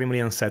sounds extremely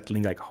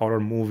unsettling, like horror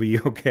movie,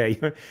 okay,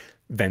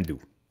 then do,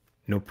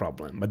 no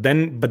problem. But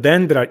then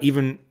there are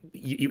even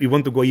you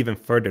want to go even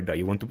further. There,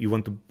 you want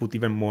to put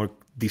even more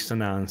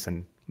dissonance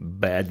and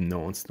bad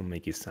notes to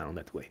make it sound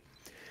that way.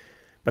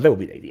 But that would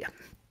be the idea.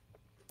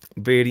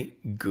 Very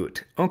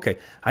good. Okay,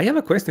 I have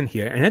a question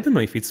here, and I don't know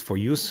if it's for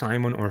you,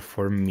 Simon, or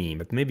for me,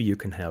 but maybe you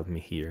can help me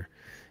here.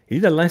 You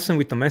did a lesson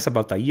with Thomas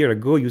about a year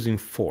ago using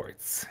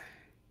fourths.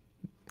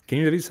 Can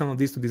you read some of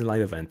this to this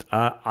live event?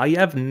 I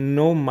have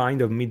no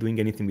mind of me doing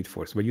anything with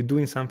fourths. Were you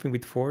doing something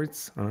with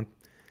fourths?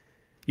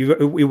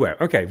 You were.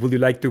 Okay, would you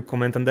like to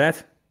comment on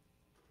that?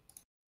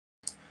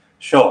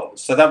 Sure.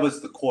 So that was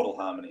the chordal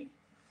harmony,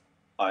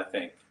 I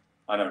think.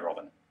 I know,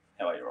 Robin.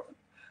 How are you, Robin?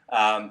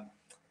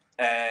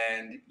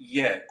 And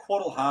yeah,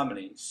 chordal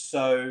harmony.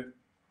 So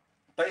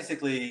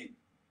basically,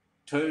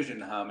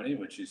 tertian harmony,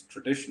 which is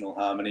traditional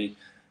harmony,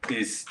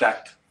 is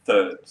stacked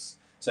thirds.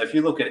 So if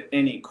you look at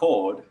any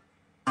chord,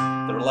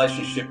 the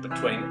relationship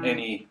between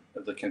any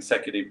of the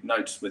consecutive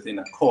notes within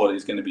a chord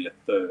is going to be a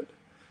third.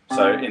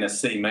 So in a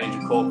C major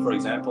chord, for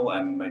example,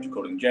 and major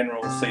chord in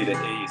general, C to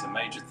E is a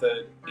major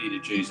third, E to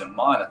G is a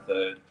minor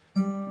third,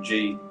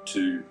 G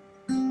to,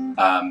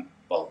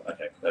 well,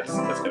 okay, that's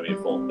going to be a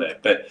fourth there.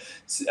 But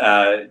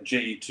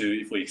G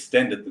to, if we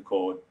extended the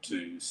chord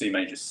to C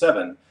major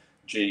 7,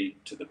 G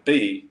to the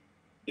B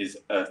is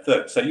a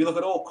third. So you look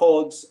at all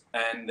chords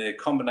and their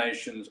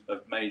combinations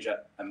of major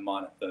and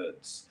minor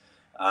thirds.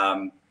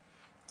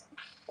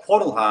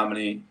 Chordal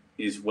harmony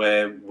is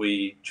where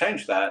we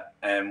change that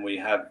and we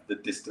have the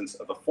distance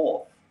of a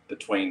fourth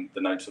between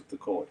the notes of the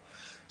chord.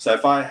 So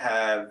if I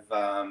have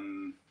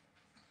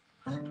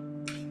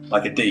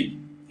like a D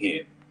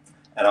here,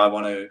 and I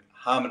want to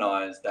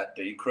harmonize that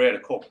D, create a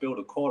chord, build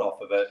a chord off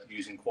of it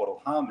using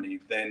chordal harmony,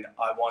 then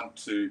I want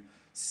to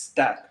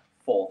stack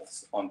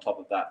fourths on top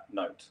of that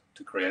note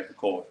to create the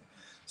chord.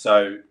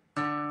 So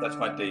that's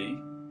my D.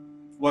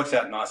 Works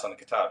out nice on the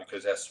guitar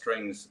because our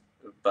strings,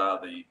 bar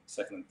the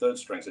second and third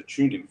strings, are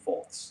tuned in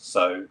fourths.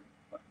 So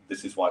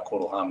this is why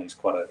chordal harmony is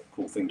quite a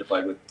cool thing to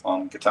play with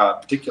on guitar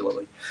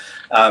particularly.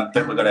 But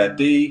we've got our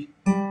D,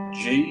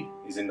 G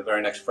is in the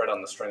very next fret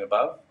on the string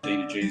above. D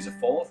to G is a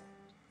fourth.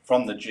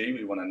 From the G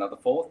we want another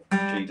fourth,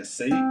 G to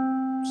C,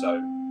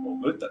 so all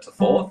good, that's a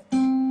fourth.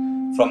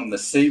 From the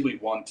C we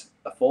want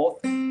a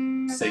fourth,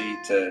 C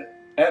to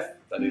F,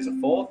 that is a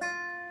fourth.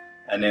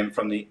 And then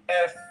from the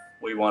F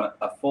we want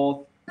a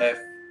fourth, F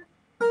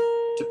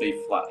to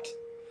B flat.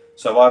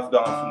 So I've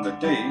gone from the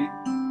D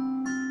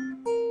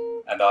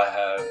and I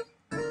have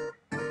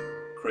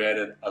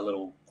created a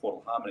little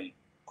chordal harmony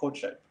chord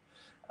shape.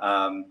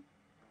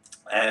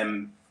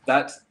 And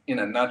that, in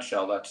a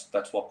nutshell,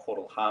 that's what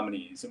chordal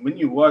harmony is. And when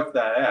you work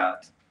that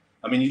out,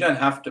 I mean, you don't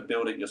have to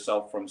build it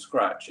yourself from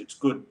scratch. It's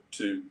good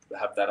to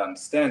have that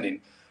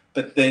understanding,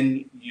 but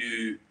then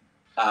you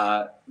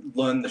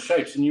learn the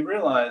shapes and you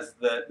realize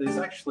that there's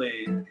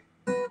actually,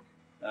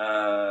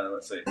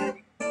 let's see,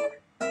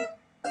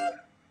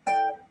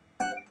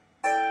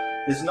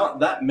 there's not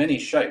that many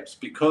shapes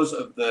because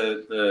of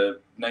the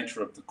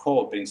nature of the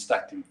chord being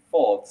stacked in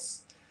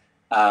fourths.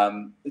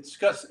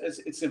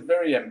 It's a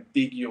very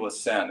ambiguous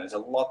sound. There's a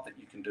lot that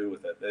you can do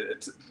with it.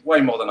 It's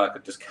way more than I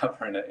could just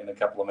cover in a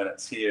couple of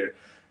minutes here.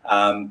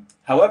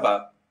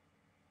 However,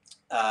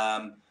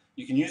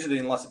 you can use it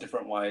in lots of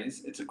different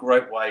ways. It's a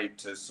great way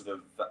to sort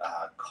of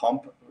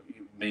comp,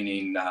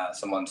 meaning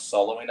someone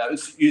soloing.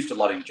 It's used a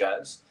lot in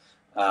jazz.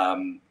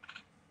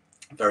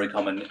 very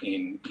common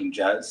in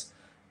jazz.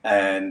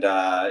 And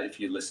if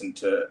you listen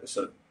to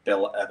sort of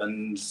Bill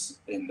Evans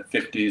in the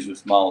 50s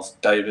with Miles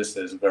Davis,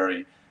 there's a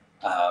very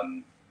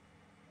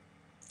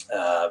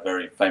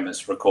very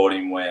famous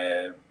recording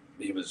where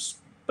he was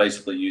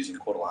basically using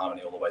quartal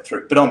harmony all the way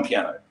through, but on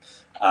piano,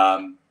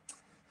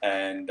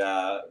 and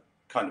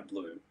kind of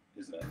blue,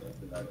 isn't it?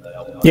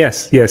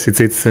 Yes, yes,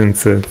 it's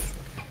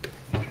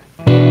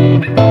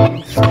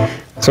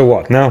so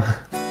what now?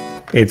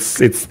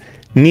 It's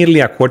nearly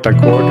a quarter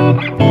chord,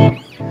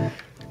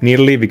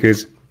 nearly,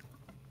 because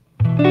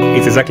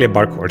it's exactly a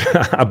bar chord,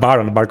 a bar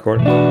on a bar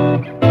chord.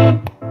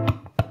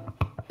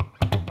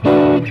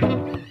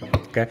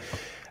 Okay.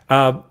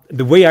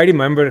 The way I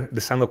remember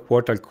the sound of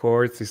quartal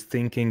chords is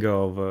thinking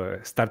of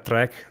Star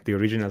Trek, the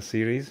original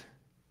series.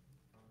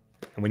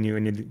 When you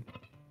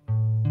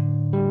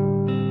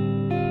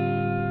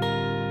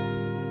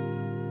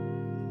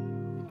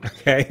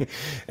okay,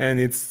 and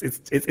it's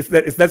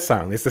that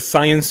sound. It's the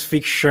science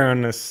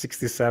fiction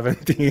 60s,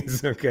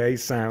 70s okay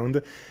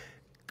sound.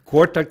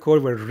 Quartal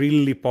chords were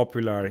really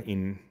popular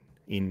in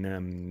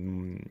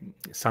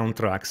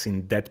soundtracks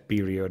in that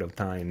period of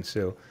time.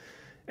 So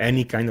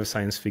any kind of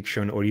science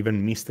fiction or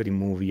even mystery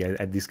movie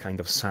had this kind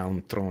of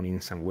sound thrown in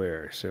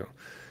somewhere. So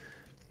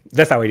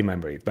that's how I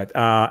remember it. But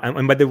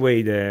and by the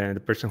way,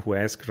 the person who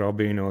asked,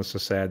 Robin, also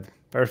said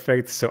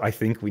perfect. So I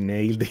think we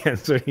nailed the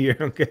answer here.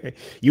 Okay,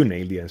 you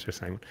nailed the answer,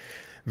 Simon.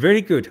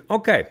 Very good.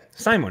 Okay,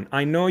 Simon,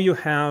 I know you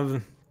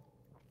have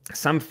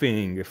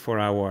something for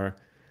our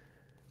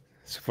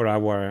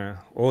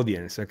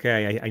audience.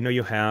 Okay, I know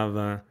you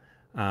have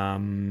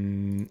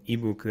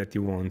ebook that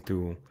you want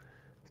to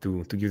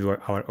give to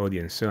our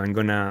audience. So I'm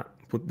gonna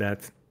put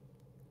that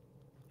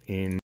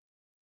in.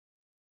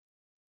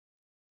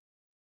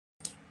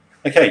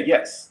 Okay,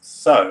 yes.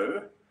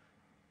 So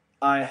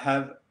I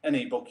have an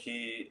ebook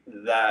here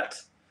that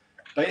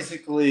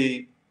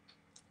basically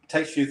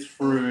takes you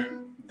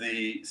through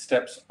the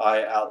steps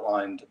I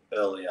outlined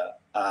earlier.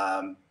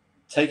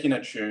 Taking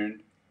a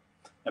tune,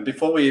 and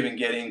before we even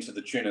get into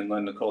the tune and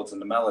learn the chords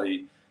and the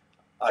melody,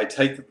 I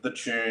take the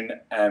tune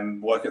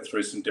and work it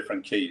through some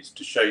different keys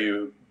to show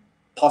you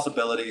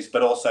possibilities,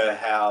 but also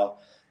how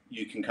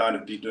you can kind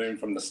of be doomed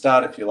from the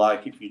start, if you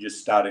like, if you just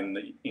start in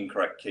the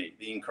incorrect key.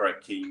 The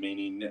incorrect key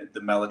meaning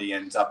the melody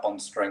ends up on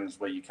strings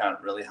where you can't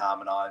really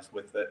harmonize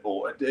with it,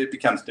 or it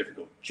becomes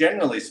difficult.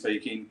 Generally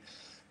speaking,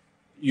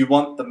 you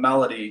want the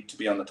melody to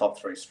be on the top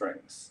three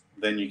strings.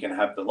 Then you can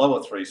have the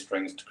lower three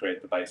strings to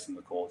create the bass and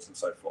the chords and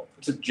so forth.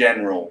 It's a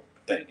general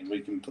thing, and we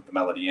can put the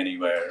melody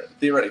anywhere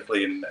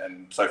theoretically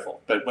and so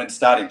forth. But when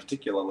starting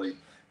particularly,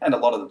 and a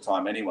lot of the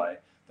time anyway,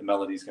 the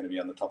melody is going to be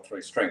on the top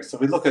three strings. So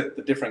we look at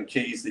the different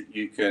keys that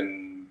you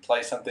can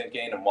play something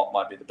in and what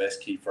might be the best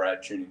key for our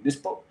tune in this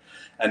book.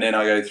 And then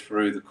I go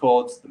through the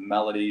chords, the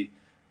melody,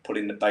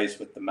 putting the bass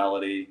with the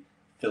melody,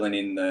 filling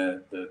in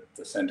the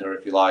center,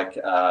 if you like,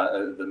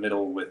 the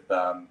middle with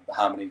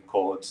harmony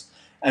chords,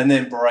 and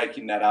then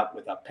breaking that up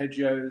with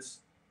arpeggios,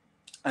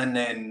 and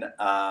then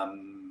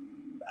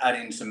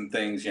adding some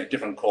things,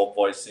 different chord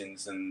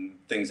voicings and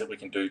things that we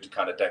can do to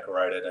kind of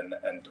decorate it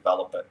and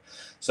develop it.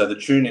 So the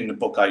tune in the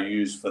book I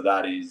use for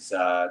that is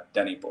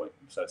Danny Boy.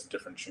 So it's a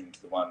different tune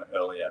to the one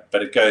earlier,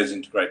 but it goes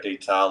into great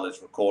detail.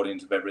 There's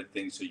recordings of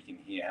everything so you can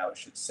hear how it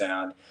should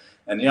sound.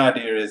 And the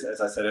idea is, as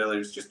I said earlier,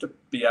 is just to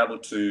be able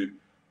to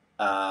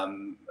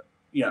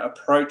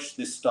approach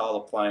this style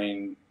of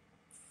playing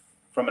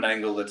from an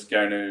angle that's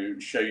going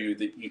to show you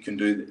that you can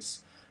do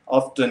this.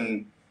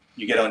 Often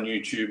you get on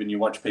YouTube and you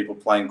watch people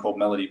playing chord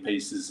melody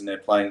pieces and they're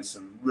playing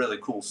some really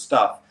cool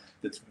stuff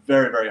that's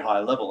very, very high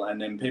level. And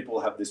then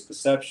people have this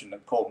perception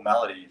that chord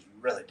melody is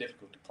really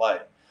difficult to play.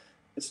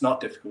 It's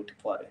not difficult to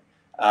play.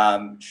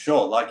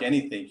 Sure, like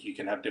anything, you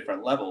can have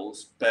different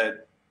levels,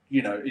 but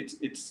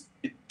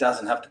it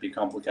doesn't have to be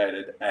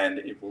complicated, and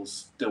it will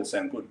still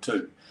sound good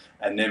too.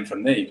 And then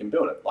from there you can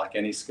build it like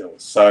any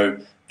skills. So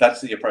that's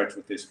the approach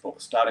with this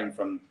book, starting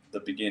from the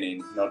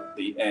beginning, not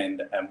the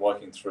end, and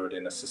working through it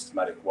in a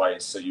systematic way.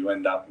 So you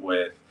end up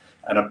with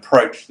an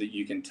approach that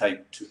you can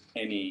take to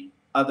any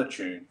other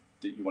tune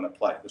that you want to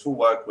play. This will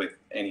work with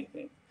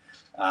anything.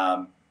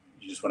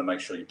 You just want to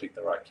make sure you pick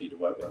the right key to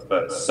work with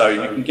first. So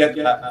you can get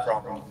that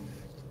from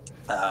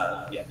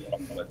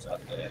the website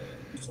there.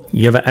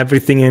 You have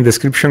everything in the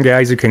description,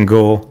 guys. You can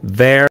go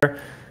there.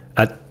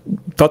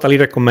 Totally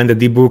recommended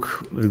the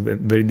ebook,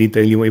 very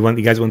detailed.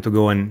 You guys want to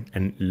go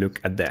and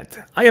look at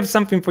that. I have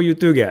something for you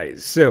too,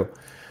 guys. So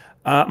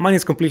mine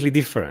is completely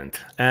different,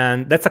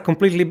 and it's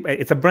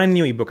a brand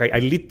new ebook. I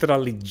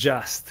literally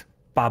just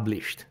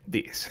published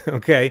this.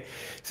 Okay,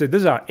 so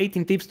those are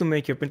 18 tips to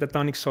make your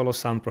pentatonic solo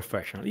sound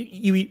professional.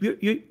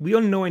 We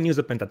all know and use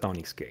the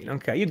pentatonic scale.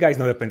 Okay, you guys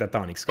know the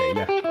pentatonic scale.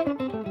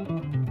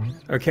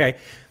 Yeah? Okay,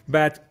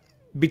 but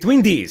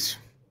between these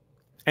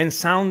and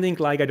sounding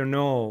like, I don't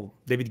know,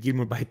 David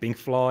Gilmour by Pink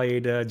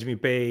Floyd, Jimmy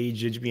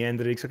Page, Jimi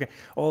Hendrix, okay,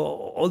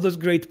 all those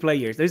great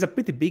players, there's a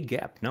pretty big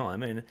gap. No, I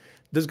mean,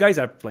 those guys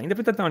are playing the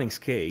pentatonic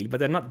scale, but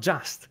they're not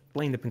just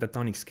playing the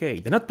pentatonic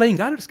scale. They're not playing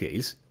other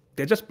scales.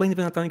 They're just playing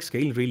the pentatonic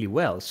scale really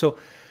well. So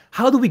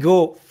how do we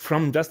go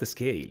from just a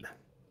scale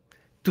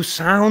to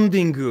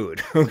sounding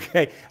good?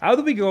 Okay, how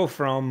do we go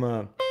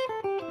from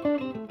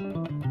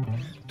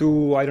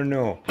to, I don't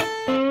know,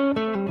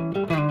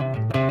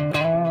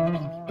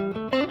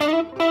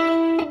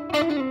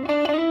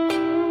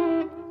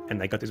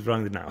 and I got this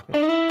wrong now.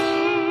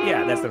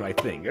 Yeah, that's the right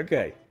thing.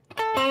 Okay.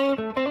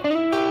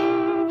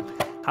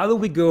 How do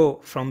we go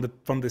from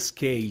the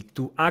scale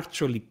to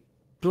actually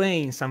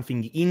playing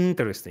something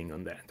interesting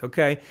on that?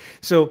 Okay,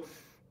 so,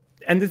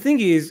 and the thing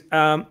is,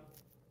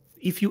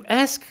 if you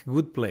ask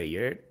good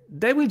player,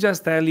 they will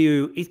just tell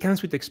you it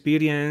comes with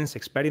experience,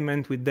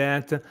 experiment with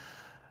that.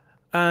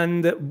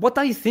 And what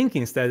I think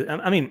instead,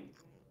 I mean,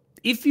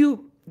 if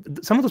you,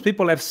 some of those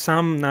people have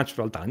some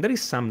natural talent, there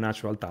is some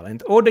natural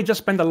talent, or they just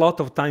spend a lot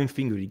of time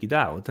figuring it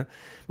out,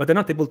 but they're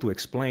not able to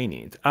explain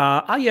it.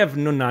 I have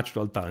no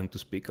natural talent to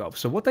speak of.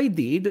 So what I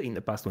did in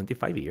the past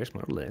 25 years,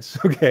 more or less,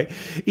 okay,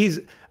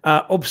 is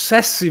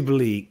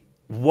obsessively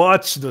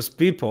watch those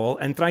people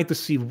and try to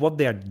see what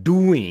they are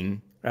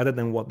doing rather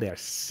than what they are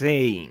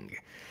saying.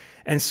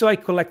 And so I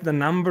collect the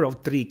number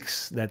of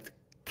tricks that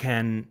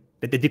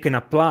you can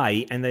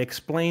apply, and I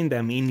explain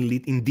them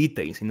in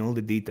details, in all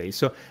the details.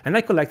 So, and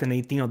I collect an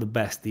 18 of the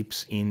best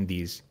tips in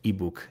this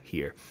ebook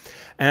here.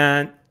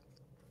 And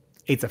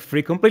it's a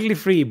completely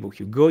free ebook.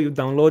 You go, you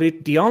download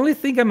it. The only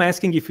thing I'm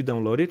asking if you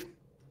download it,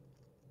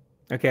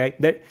 okay,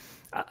 that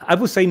I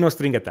would say no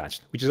string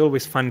attached, which is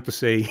always fun to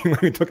say when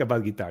we talk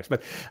about guitars.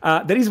 But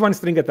there is one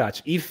string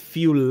attached. If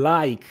you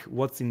like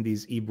what's in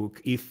this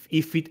ebook, if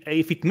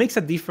it makes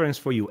a difference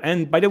for you,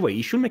 and by the way,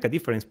 it should make a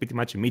difference pretty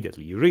much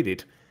immediately. You read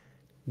it,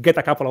 get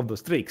a couple of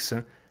those tricks,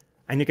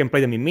 and you can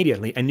play them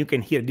immediately, and you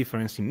can hear a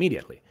difference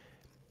immediately.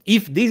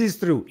 If this is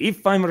true,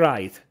 if I'm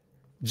right,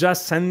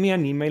 just send me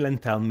an email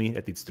and tell me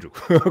that it's true,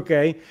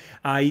 okay?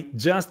 I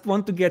just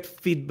want to get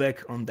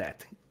feedback on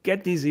that.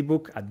 Get this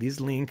ebook at this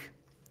link,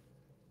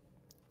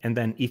 and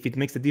then if it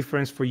makes a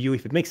difference for you,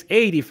 if it makes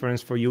a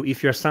difference for you,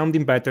 if you're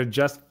sounding better,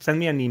 just send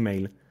me an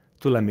email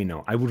to let me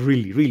know. I would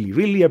really, really,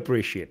 really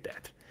appreciate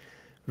that.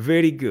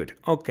 Very good.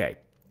 Okay.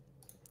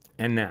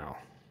 And now,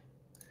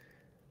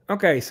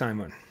 okay,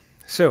 Simon.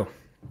 So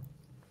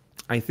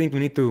I think we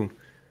need to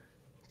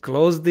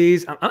close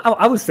this.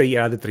 I would say,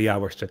 yeah, the 3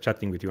 hours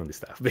chatting with you on this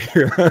stuff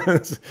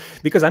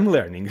because I'm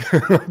learning,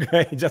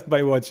 okay, just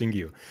by watching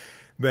you.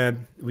 But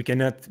we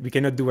cannot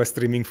do a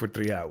streaming for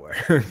 3 hours.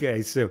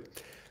 Okay, so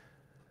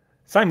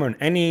Simon,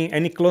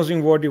 any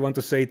closing word you want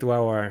to say to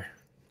our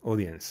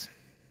audience?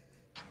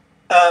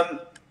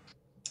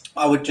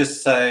 I would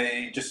just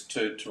say, just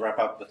to wrap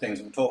up the things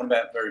I'm talking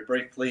about very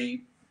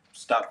briefly,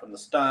 start from the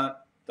start.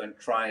 Don't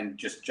try and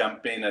just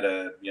jump in at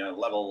a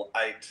level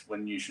 8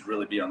 when you should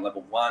really be on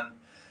level 1.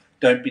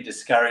 Don't be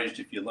discouraged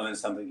if you learn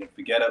something and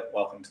forget it.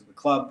 Welcome to the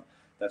club.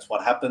 That's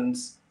what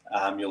happens.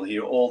 You'll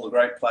hear all the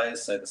great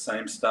players say the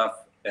same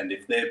stuff, and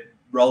if they're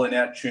rolling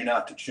out tune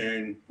after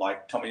tune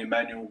like Tommy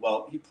Emmanuel,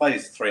 well, he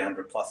plays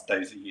 300 plus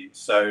days a year.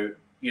 So,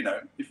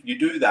 if you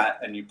do that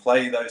and you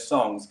play those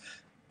songs,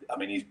 I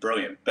mean, he's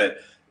brilliant, but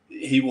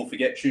he will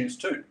forget tunes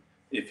too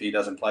if he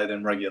doesn't play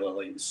them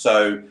regularly.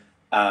 So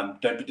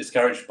don't be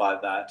discouraged by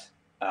that.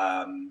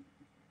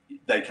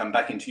 They come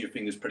back into your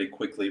fingers pretty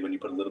quickly when you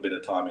put a little bit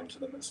of time into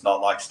them. It's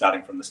not like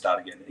starting from the start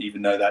again,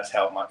 even though that's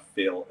how it might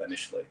feel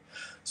initially.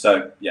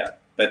 So, yeah.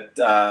 But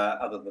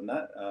other than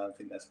that, I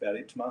think that's about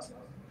it, Tomas.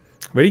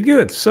 Very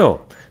good.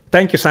 So,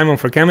 thank you, Simon,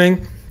 for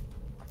coming.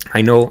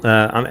 I know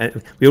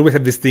we always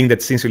have this thing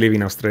that since we live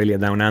in Australia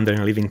down under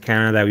and I live in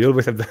Canada, we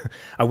always have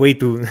a way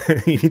to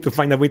you need to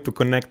find a way to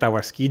connect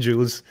our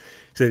schedules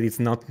so that it's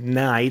not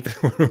night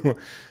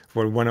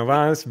for one of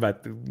us,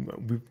 but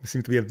we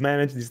seem to have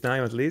managed this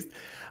time at least.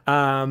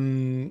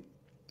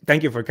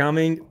 Thank you for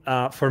coming.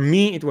 For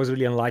me, it was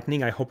really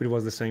enlightening. I hope it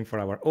was the same for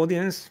our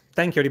audience.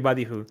 Thank you,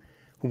 everybody who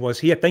was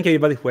here. Thank you,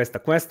 everybody who asked a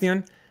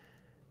question.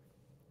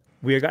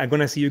 I'm going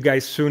to see you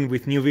guys soon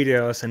with new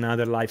videos and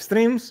other live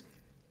streams.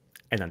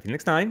 And until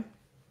next time,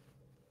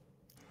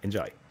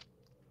 enjoy.